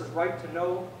versus right to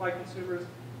know by consumers?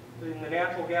 In the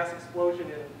natural gas explosion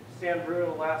in San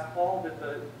Bruno last fall, did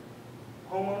the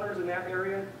homeowners in that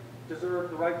area deserve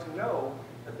the right to know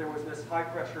that there was this high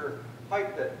pressure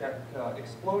pipe that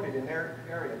exploded in their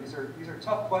area? These are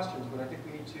tough questions, but I think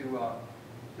we need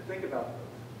to think about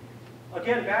those.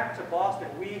 Again, back to Boston,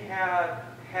 we had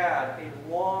a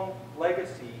long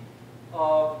legacy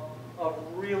of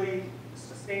really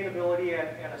sustainability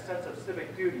and a sense of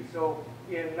civic duty. So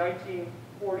in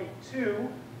 1942,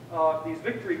 these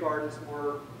victory gardens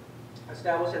were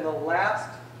established, and the last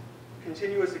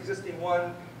continuous existing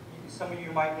one, some of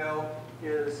you might know,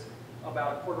 is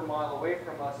about a quarter mile away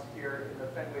from us here in the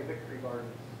Fenway Victory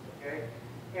Gardens. Okay?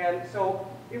 And so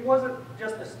it wasn't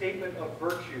just a statement of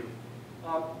virtue.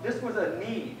 This was a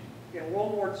need. In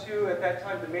World War II, at that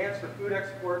time, demands for food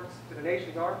exports to the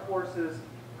nation's armed forces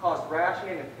caused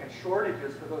rationing and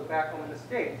shortages for those back home in the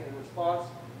States. In response,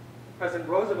 President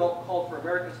Roosevelt called for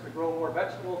Americans to grow more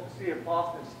vegetables. The city of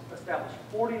Boston established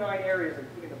 49 areas,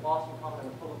 including the Boston Common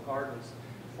and the Public Gardens,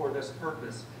 for this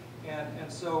purpose.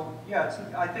 And so, yeah,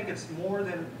 I think it's more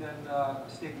than a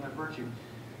statement of virtue.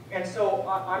 And so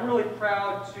I'm really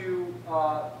proud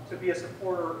to be a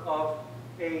supporter of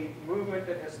a movement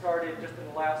that has started just in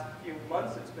the last few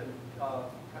months. It's been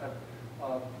kind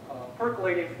of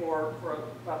percolating for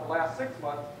about the last 6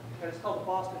 months, and it's called the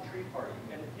Boston Tree Party.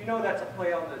 And you know that's a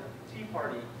play on the Tea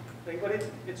Party thing, but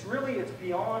it's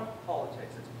beyond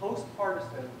politics. It's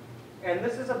post-partisan, and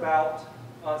this is about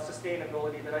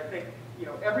sustainability that I think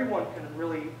everyone can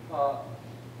really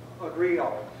agree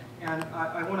on. And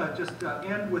I want to just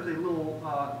end with a little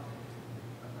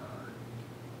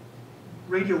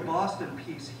Radio Boston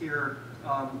piece here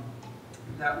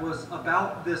that was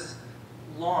about this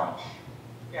launch.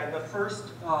 And the first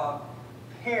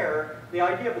pair, the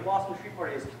idea of the Boston Tree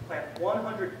Party is to plant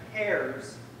 100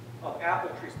 pairs of apple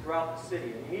trees throughout the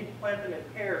city. And you need to plant them in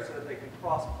pairs so that they can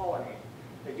cross-pollinate.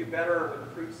 They do better with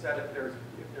the fruit set if there's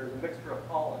a mixture of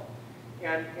pollen.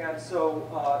 And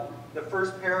so the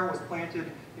first pair was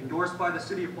planted, endorsed by the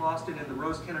city of Boston in the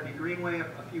Rose Kennedy Greenway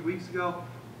a few weeks ago.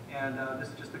 And this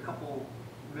is just a couple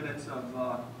minutes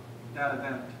of that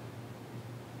event.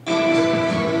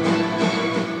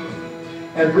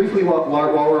 And briefly, while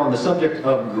we're on the subject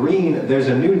of green, there's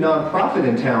a new nonprofit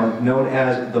in town known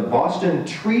as the Boston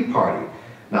Tree Party.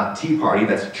 Not Tea Party,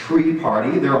 that's Tree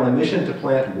Party. They're on a mission to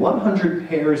plant 100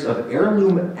 pairs of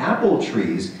heirloom apple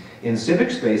trees in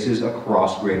civic spaces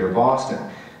across Greater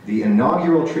Boston. The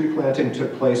inaugural tree planting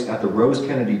took place at the Rose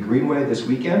Kennedy Greenway this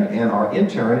weekend, and our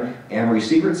intern, Amory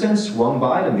Sievertson, swung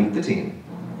by to meet the team.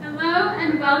 Hello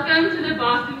and welcome to the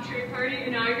Boston Tree Party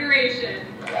inauguration.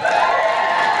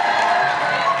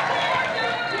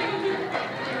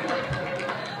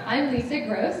 I'm Lisa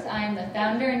Gross. I'm the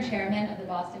founder and chairman of the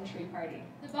Boston Tree Party.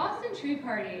 The Boston Tree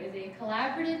Party is a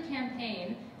collaborative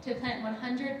campaign to plant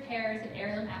 100 pairs of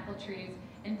heirloom apple trees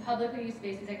in publicly used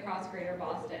spaces across Greater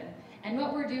Boston. And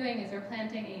what we're doing is we're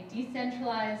planting a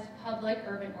decentralized public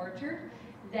urban orchard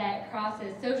that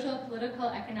crosses social, political,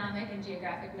 economic, and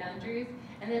geographic boundaries,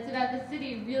 and it's about the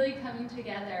city really coming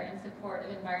together in support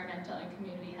of environmental and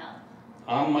community health.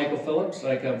 I'm Michael Phillips.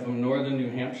 I come from northern New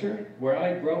Hampshire, where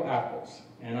I grow apples.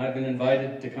 And I've been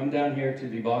invited to come down here to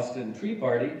the Boston Tree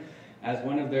Party as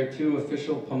one of their 2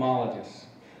 official pomologists.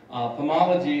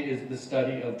 Pomology is the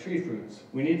study of tree fruits.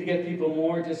 We need to get people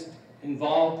more just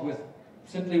involved with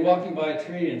simply walking by a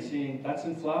tree and seeing that's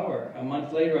in flower. A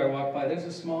month later I walk by, there's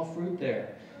a small fruit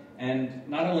there. And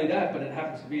not only that, but it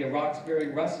happens to be a Roxbury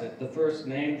russet, the first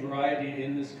named variety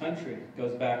in this country. It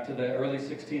goes back to the early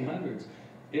 1600s.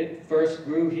 It first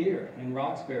grew here in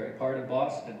Roxbury, part of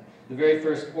Boston. The very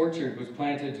first orchard was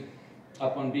planted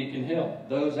up on Beacon Hill.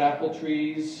 Those apple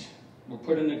trees were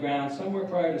put in the ground somewhere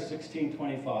prior to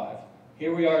 1625.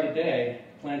 Here we are today,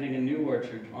 planting a new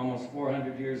orchard almost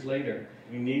 400 years later.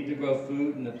 We need to grow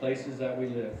food in the places that we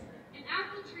live. An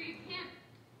apple tree can't...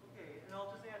 Okay, and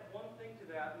I'll just add one thing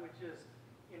to that, which is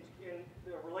in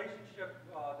the relationship,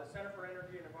 the Center for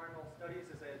Energy and Environmental Studies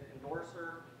is an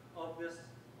endorser of this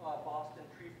Boston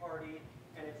Tree Party.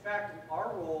 And in fact,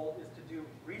 our role is to do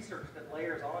research that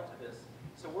layers onto this.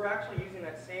 So we're actually using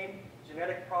that same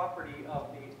genetic property of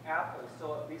the apples.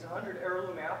 So of these 100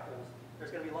 heirloom apples,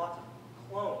 there's going to be lots of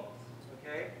clones,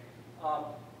 okay?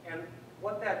 And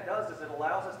what that does is it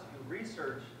allows us to do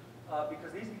research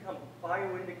because these become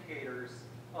bioindicators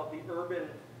of the urban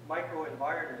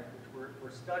microenvironment which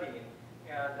we're studying.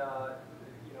 And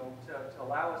you know, to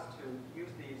allow us to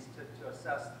use these to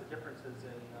assess the differences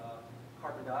in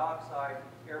carbon dioxide,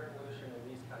 air pollution, and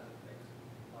these kinds of things.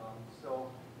 So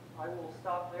I will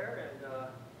stop there and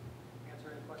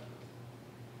answer any questions.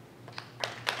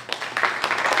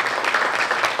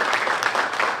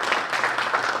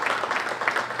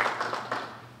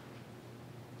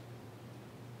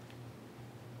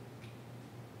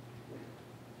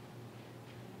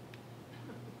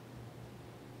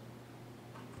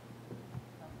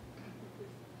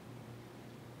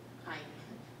 Hi,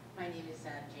 my name is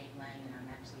Jane Lang, and I'm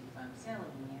actually from Salem,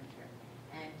 New Hampshire.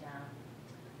 And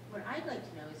what I'd like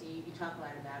to know is you talk a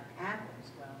lot about apples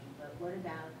growing, but what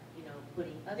about, you know,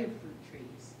 putting other fruit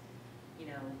trees, you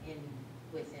know,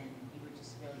 within, you were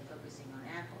just really focusing on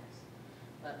apples.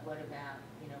 But what about,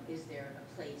 you know, is there a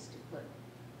place to put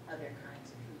other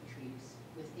kinds of fruit trees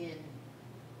within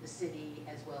the city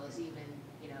as well as even,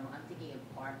 you know, I'm thinking of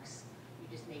parks. You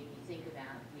just made me think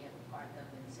about, we have a park up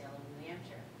in Salem, New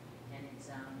Hampshire, and it's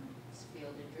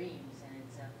Field of Dreams, and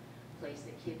it's a place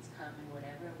that kids come and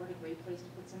whatever. What a great place to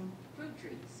put some fruit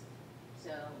trees.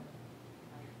 So.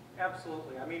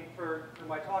 Absolutely. I mean, for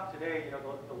my talk today, you know,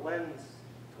 the lens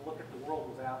to look at the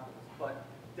world was apples, but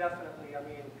definitely, I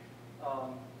mean,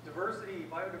 diversity,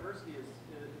 biodiversity is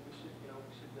we should, you know,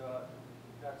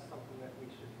 that's something that we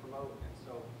should promote. And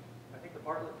so, I think the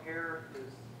Bartlett pear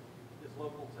is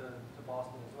local to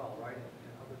Boston as well, right,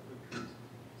 and other fruit trees.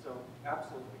 So,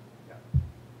 absolutely, yeah.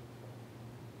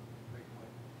 Great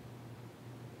point.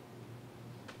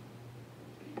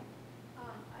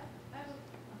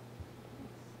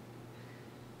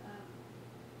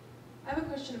 I have a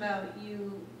question about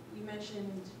you. You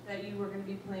mentioned that you were going to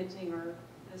be planting, or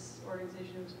this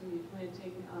organization was going to be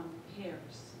planting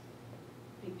pears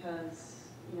because,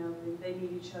 you know, they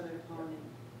need each other to pollinate.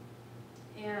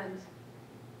 And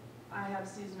I have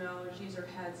seasonal allergies, or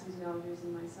had seasonal allergies,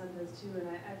 and my son does too. And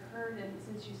I've heard, and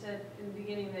since you said in the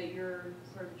beginning that you're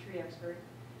sort of a tree expert,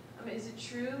 is it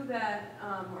true that,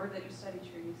 or that you study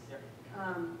trees? Yep.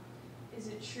 Is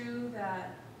it true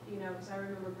that, you know, because I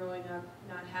remember growing up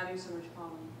not having so much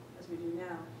pollen as we do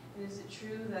now, and is it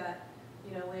true that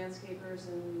you know, landscapers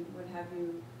and what have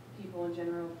you, people in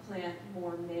general plant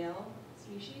more male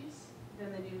species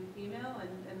than they do female,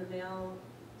 and the male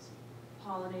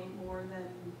pollinate more than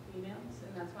females,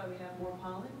 and that's why we have more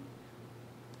pollen?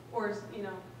 Or is, you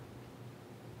know?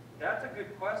 That's a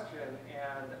good question,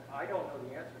 and I don't know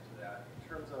the answer to that in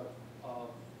terms of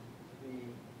the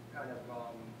kind of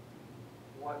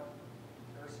what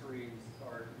nurseries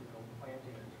are, you know,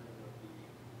 planting in terms of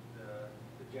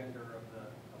the gender of the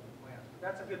plants. But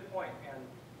that's a good point, and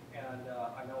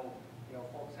I know, you know,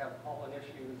 folks have pollen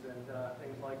issues and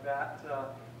things like that,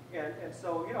 and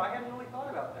so, you know, I hadn't really thought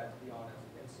about that, to be honest.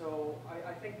 And so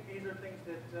I think these are things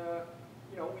that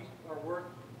you know, we are worth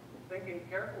thinking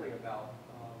carefully about.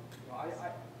 You know,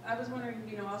 I was wondering,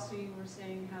 you know, also you were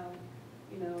saying how,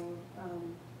 you know,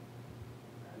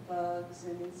 bugs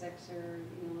and insects are,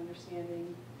 you know,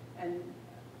 understanding, and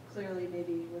clearly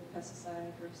maybe with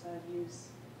pesticide, herbicide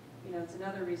use, you know, it's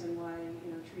another reason why,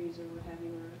 you know, trees or what have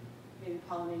you are maybe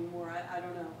pollinating more. I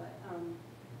don't know, but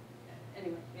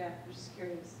anyway, yeah, I'm just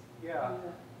curious. Yeah.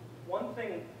 One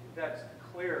thing that's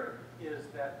clear is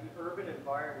that the urban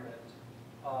environment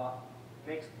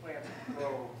makes plants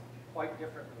grow quite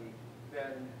differently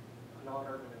than a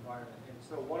non-urban environment. And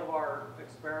so one of our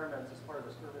experiments as part of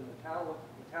this urban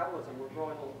metabolism, we're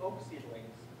growing little oak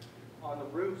seedlings on the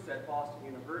roofs at Boston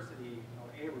University, on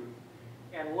a roof,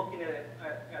 and looking at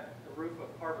the roof of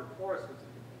Harvard Forest, which is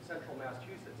in central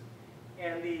Massachusetts.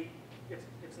 And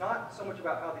it's not so much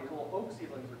about how these little oak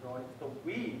seedlings are growing, it's the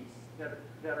weeds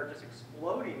that are just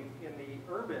exploding in the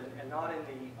urban and not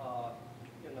in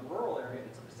the rural area.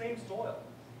 It's the same soil.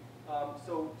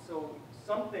 So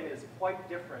something is quite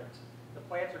different. The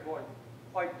plants are growing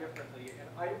quite differently, and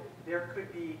there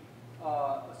could be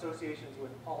associations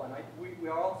with pollen. We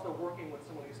are also working with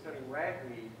someone who's studying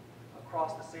ragweed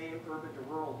across the same urban to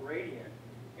rural gradient,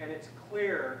 and it's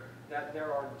clear that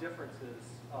there are differences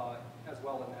as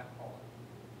well in that pollen,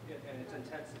 and its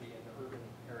intensity in the urban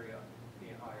area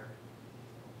being higher.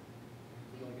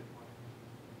 Really good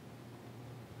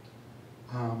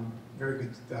point. Very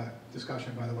good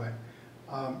discussion, by the way.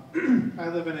 I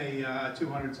live in a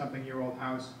 200-something-year-old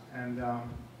house, and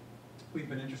we've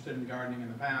been interested in gardening in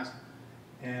the past.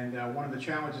 And one of the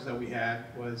challenges that we had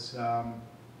was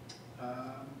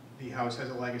the house has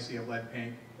a legacy of lead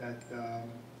paint that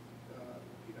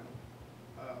you know,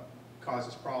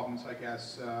 causes problems, I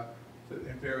guess,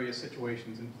 in various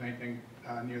situations in planting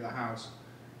near the house.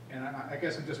 And I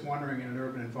guess I'm just wondering, in an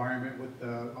urban environment with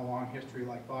a long history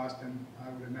like Boston, I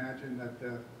would imagine that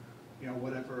you know,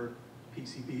 whatever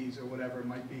PCBs or whatever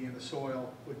might be in the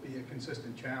soil would be a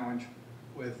consistent challenge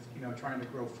with, you know, trying to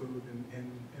grow food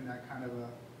in that kind of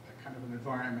an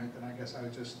environment. And I guess I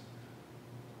was just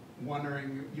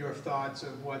wondering your thoughts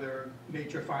of whether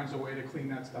nature finds a way to clean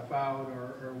that stuff out,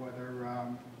 or whether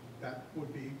that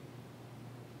would be,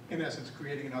 in essence,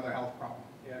 creating another health problem.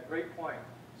 Yeah, great point.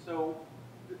 So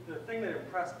the thing that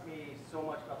impressed me so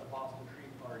much about the Boston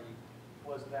Tree Party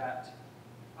was that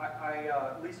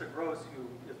Lisa Gross, who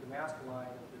is the mastermind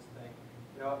of this thing,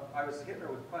 you know, I was hitting her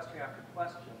with question after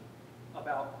question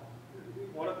about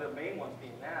one of the main ones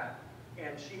being that,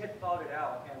 and she had thought it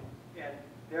out, and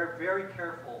they're very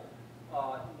careful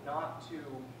not to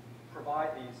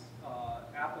provide these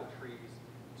apple trees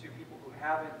to people who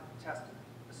haven't tested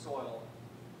the soil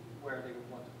where they would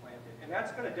want to plant it. And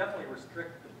that's going to definitely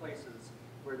restrict the places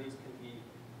where these can be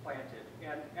planted.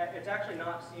 And it's actually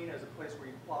not seen as a place where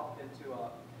you plop into a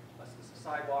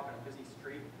sidewalk on a busy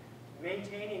street.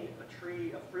 Maintaining a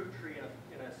tree, a fruit tree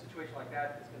in a situation like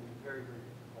that is going to be very, very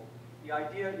difficult. The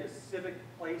idea is civic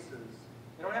places.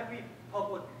 They don't have to be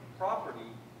public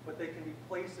property, but they can be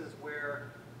places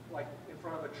where, like in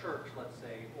front of a church, let's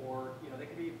say, or, you know, they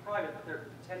can be private, but they're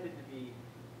intended to be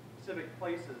civic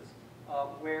places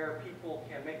where people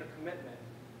can make a commitment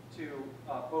to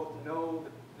both know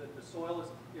that the soil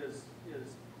is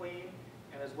clean,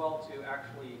 and as well to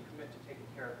actually commit to taking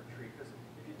care of the tree. Because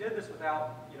if you did this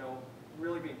without, you know,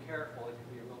 really being careful, it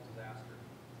could be a real disaster.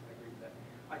 I agree with that.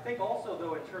 I think also,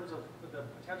 though, in terms of the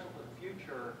potential for the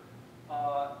future,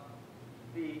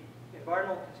 the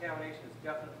environmental contamination is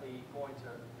definitely going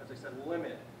to, as I said,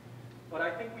 limit. But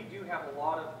I think we do have a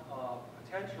lot of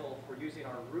potential for using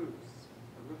our roofs,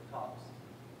 the rooftops.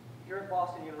 Here at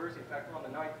Boston University, in fact, we're on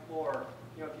the 9th floor.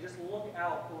 You know, if you just look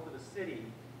out over the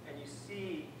city and you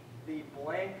see the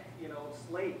blank, you know,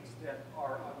 slates that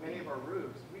are on many of our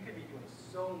roofs, we could be doing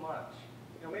so much.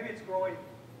 You know, maybe it's growing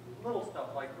little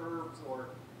stuff like herbs,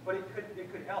 but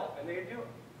it could help, and they do.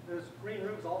 Those green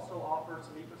roofs also offer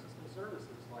some ecosystem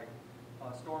services like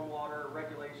stormwater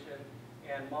regulation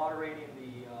and moderating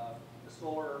the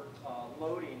solar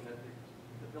loading that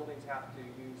the buildings have to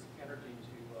use energy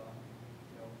to,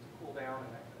 you know, to cool down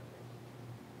and that kind of thing.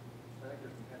 So I think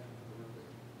there's potential for the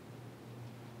roofs.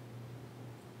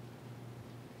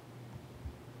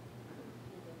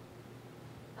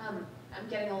 I'm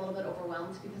getting a little bit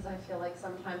overwhelmed because I feel like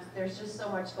sometimes there's just so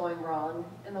much going wrong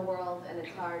in the world, and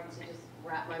it's hard to just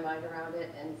wrap my mind around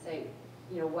it and say,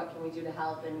 you know, what can we do to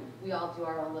help? And we all do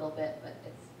our own little bit, but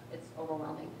it's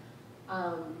overwhelming.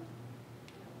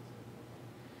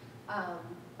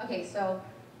 Okay, so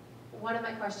one of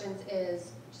my questions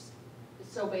is just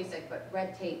so basic, but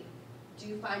red tape. Do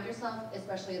you find yourself,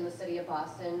 especially in the city of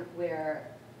Boston,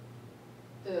 where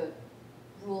the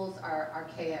rules are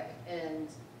archaic and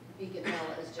Beacon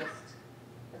Hill is just,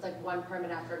 it's like one permit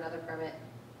after another permit?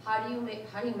 How do you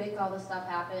make all this stuff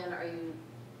happen? Are you,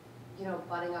 you know,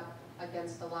 butting up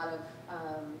against a lot of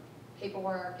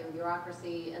paperwork and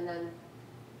bureaucracy? And then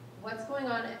what's going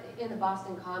on in the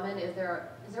Boston Common? Is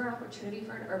there an opportunity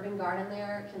for an urban garden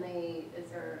there? And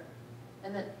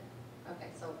then, okay,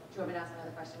 so do you want me to ask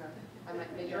another question, or I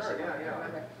might, maybe I should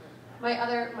remember. My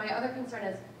other concern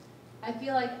is, I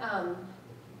feel like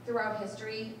throughout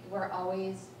history, we're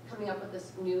always coming up with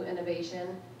this new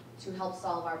innovation to help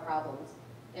solve our problems.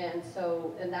 And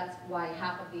that's why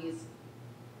half of these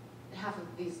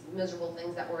miserable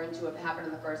things that we're into have happened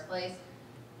in the first place.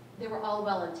 They were all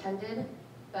well-intended,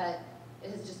 but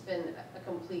it has just been a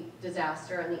complete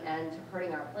disaster in the end,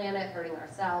 hurting our planet, hurting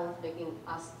ourselves, making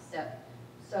us sick.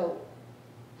 So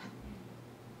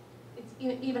it's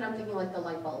even I'm thinking like the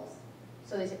light bulbs.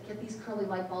 So they said, get these curly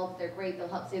light bulbs, they're great, they'll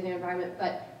help save the environment,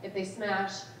 but if they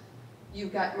smash,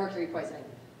 you've got mercury poisoning.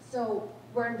 So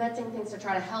we're inventing things to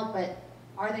try to help, but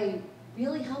are they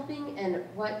really helping? And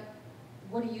what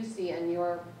do you see in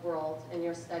your world, in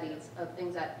your studies, of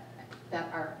things that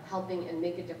are helping and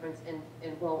make a difference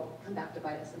and won't come back to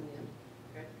bite us in the end?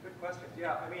 Okay, good questions.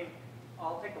 Yeah, I mean,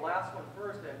 I'll take the last one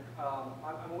first, and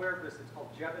I'm aware of this. It's called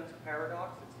Jevons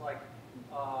paradox. It's like,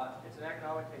 it's an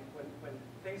economic thing. When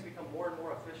things become more and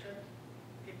more efficient,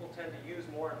 people tend to use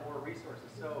more and more resources.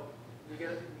 So you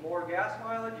get more gas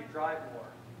mileage, you drive more.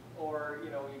 Or, you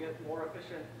know, you get more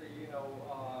efficient, you know,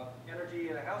 energy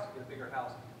in a house, you get a bigger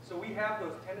house. So we have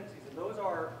those tendencies, and those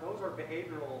are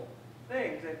behavioral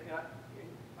things. And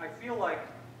I feel like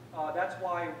that's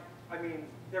why, I mean,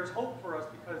 there's hope for us,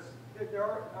 because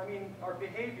our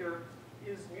behavior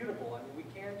is mutable. I mean, we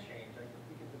can change.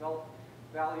 We can develop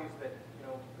values that, you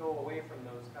know, go away from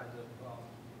those kinds of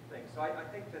things. So I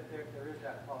think that there is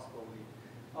that possibility.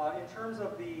 In terms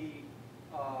of the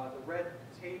red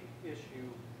tape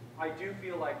issue, I do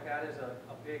feel like that is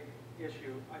a big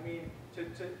issue. I mean, to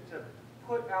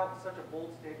put out such a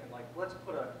bold statement like, let's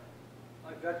put a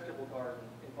vegetable garden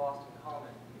in Boston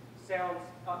Common, sounds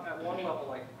at one level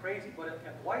like crazy, but at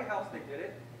the White House they did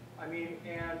it. I mean,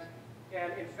 and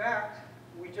in fact,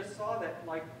 we just saw that,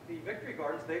 like, the Victory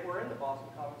Gardens, they were in the Boston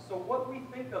Common. So what we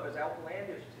think of as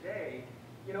outlandish today,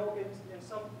 you know, in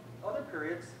some other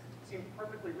periods, seemed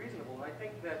perfectly reasonable. And I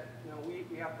think that, you know,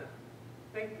 we have to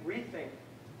rethink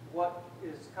what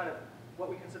is kind of what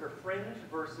we consider fringe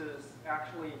versus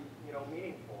actually, you know,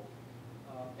 meaningful.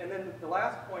 And then the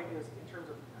last point is in terms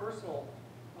of personal,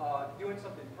 doing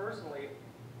something personally.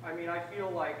 I mean, I feel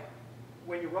like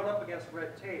when you run up against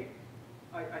red tape,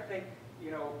 I think,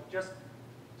 you know, just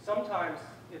sometimes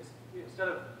it's, instead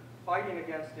of fighting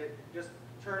against it, just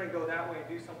turn and go that way and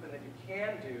do something that you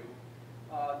can do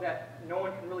that no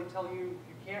one can really tell you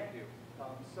you can't do.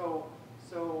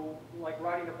 So like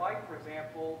riding a bike, for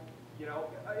example, you know,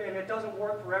 and it doesn't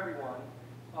work for everyone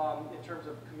in terms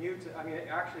of commutes. I mean,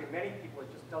 actually, many people,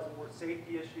 it just doesn't work.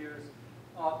 Safety issues.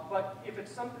 But if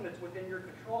it's something that's within your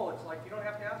control, it's like you don't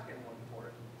have to ask anyone for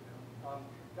it. You know?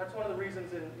 That's one of the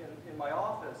reasons in my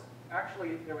office.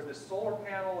 Actually, there was this solar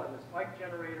panel and this bike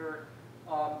generator,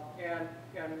 and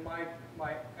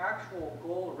my actual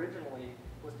goal originally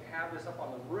was to have this up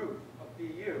on the roof of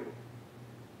BU.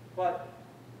 But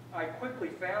I quickly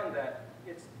found that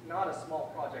it's not a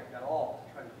small project at all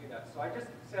to try to do that. So I just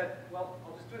said, well,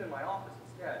 I'll just do it in my office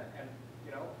instead. And,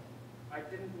 you know, I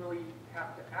didn't really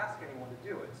have to ask anyone to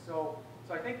do it. So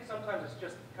I think sometimes it's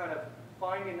just kind of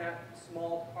finding that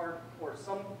small part or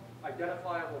some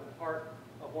identifiable part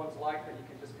of one's life that you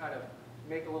can just kind of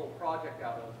make a little project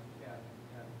out of. And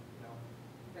you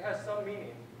know, it has some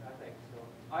meaning, I think. So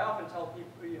I often tell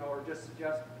people, you know, or just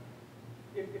suggest,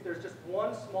 if there's just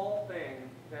one small thing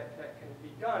that can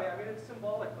be done, I mean, it's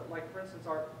symbolic, but like, for instance,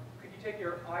 could you take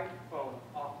your iPhone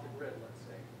off the grid, let's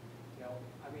say? You know,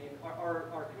 I mean,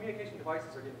 our communication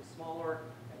devices are getting smaller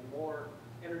and more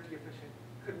energy efficient.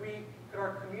 Could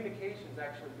our communications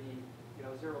actually be, you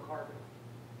know, zero carbon?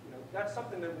 You know, that's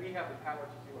something that we have the power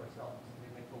to do ourselves. I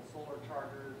mean, solar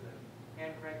chargers and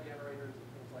hand crank generators and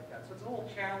things like that. So it's a little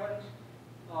challenge,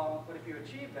 but if you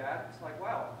achieve that, it's like,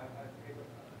 wow, I've made a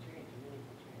change, a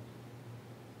meaningful change.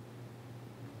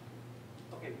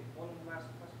 Okay, one last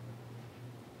question.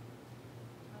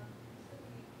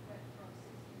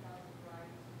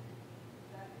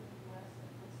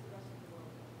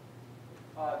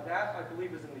 That, I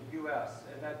believe, is in the U.S.,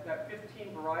 and that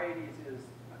 15 varieties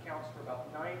accounts for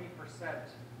about 90%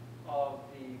 of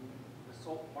the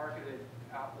marketed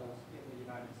apples in the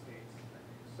United States.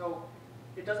 So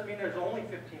it doesn't mean there's only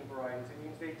 15 varieties. It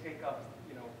means they take up,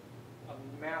 a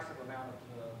massive amount of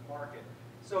the market.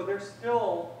 So there's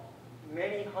still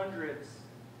many hundreds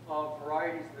of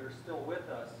varieties that are still with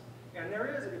us, and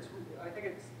I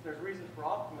think there's reason for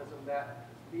optimism that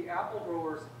the apple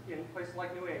growers in places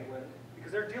like New England,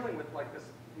 because they're dealing with like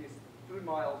these food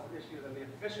miles issues and the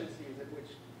efficiencies at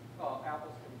which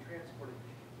apples can be transported.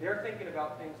 They're thinking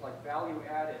about things like value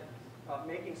added,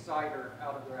 making cider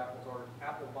out of their apples or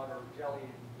apple butter, jelly,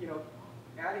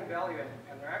 adding value,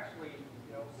 and they're actually,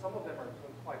 some of them are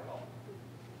doing quite well.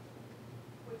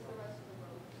 What's the rest of the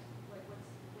world? Like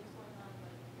what's going on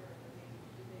like in Europe? I mean,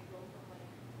 do they go from like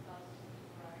thousands of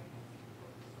varieties?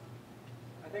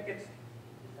 I think it's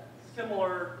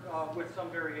similar with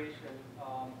some variation.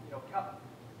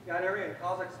 That area in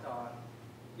Kazakhstan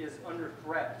is under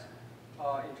threat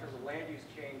in terms of land use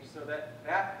change, so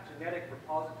that genetic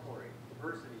repository,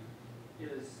 diversity,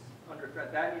 is under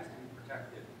threat. That needs to be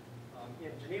protected.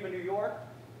 In Geneva, New York,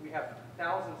 we have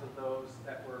thousands of those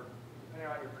that were, depending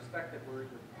on your perspective, were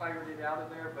pirated out of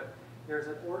there, but there's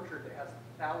an orchard that has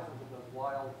thousands of those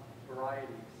wild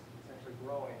varieties essentially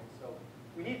growing. So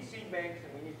we need seed banks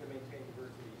and we need to maintain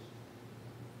diversity.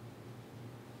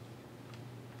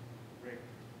 Great.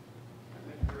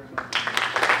 Thank you very much.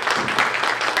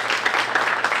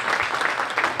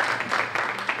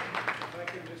 If I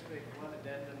can just make one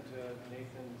addendum to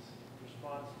Nathan's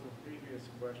response to the previous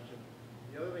question.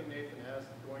 The other thing Nathan has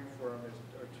going for him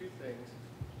are two things.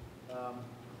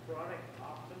 Chronic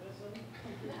optimism,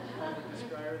 I would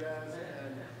describe it as,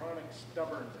 and chronic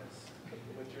stubbornness,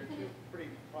 which are two pretty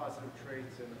positive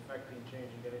traits in affecting change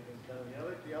and getting things done.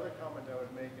 The other comment I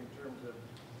would make in terms of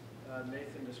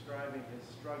Nathan describing his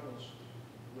struggles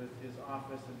with his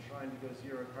office and trying to go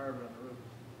zero carbon on the roof.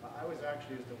 I was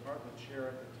actually his department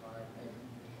chair at the time, and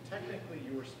technically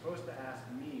you were supposed to ask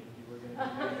me if you were going to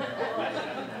do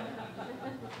that.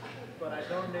 But I've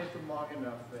known Nathan long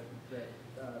enough that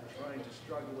trying to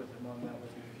struggle with him on that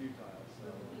would be futile, so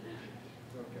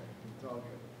it's okay. It's all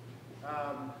good.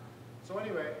 So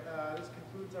anyway, this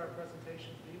concludes our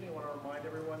presentation for the evening. I want to remind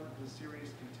everyone that the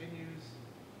series continues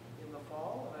in the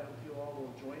fall, and I hope you all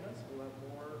will join us. We'll have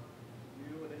more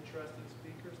new and interesting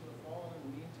speakers in the fall. And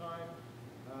in the meantime,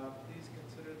 please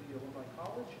consider the Alumni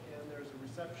College, and there's a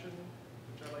reception,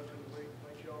 which I'd like to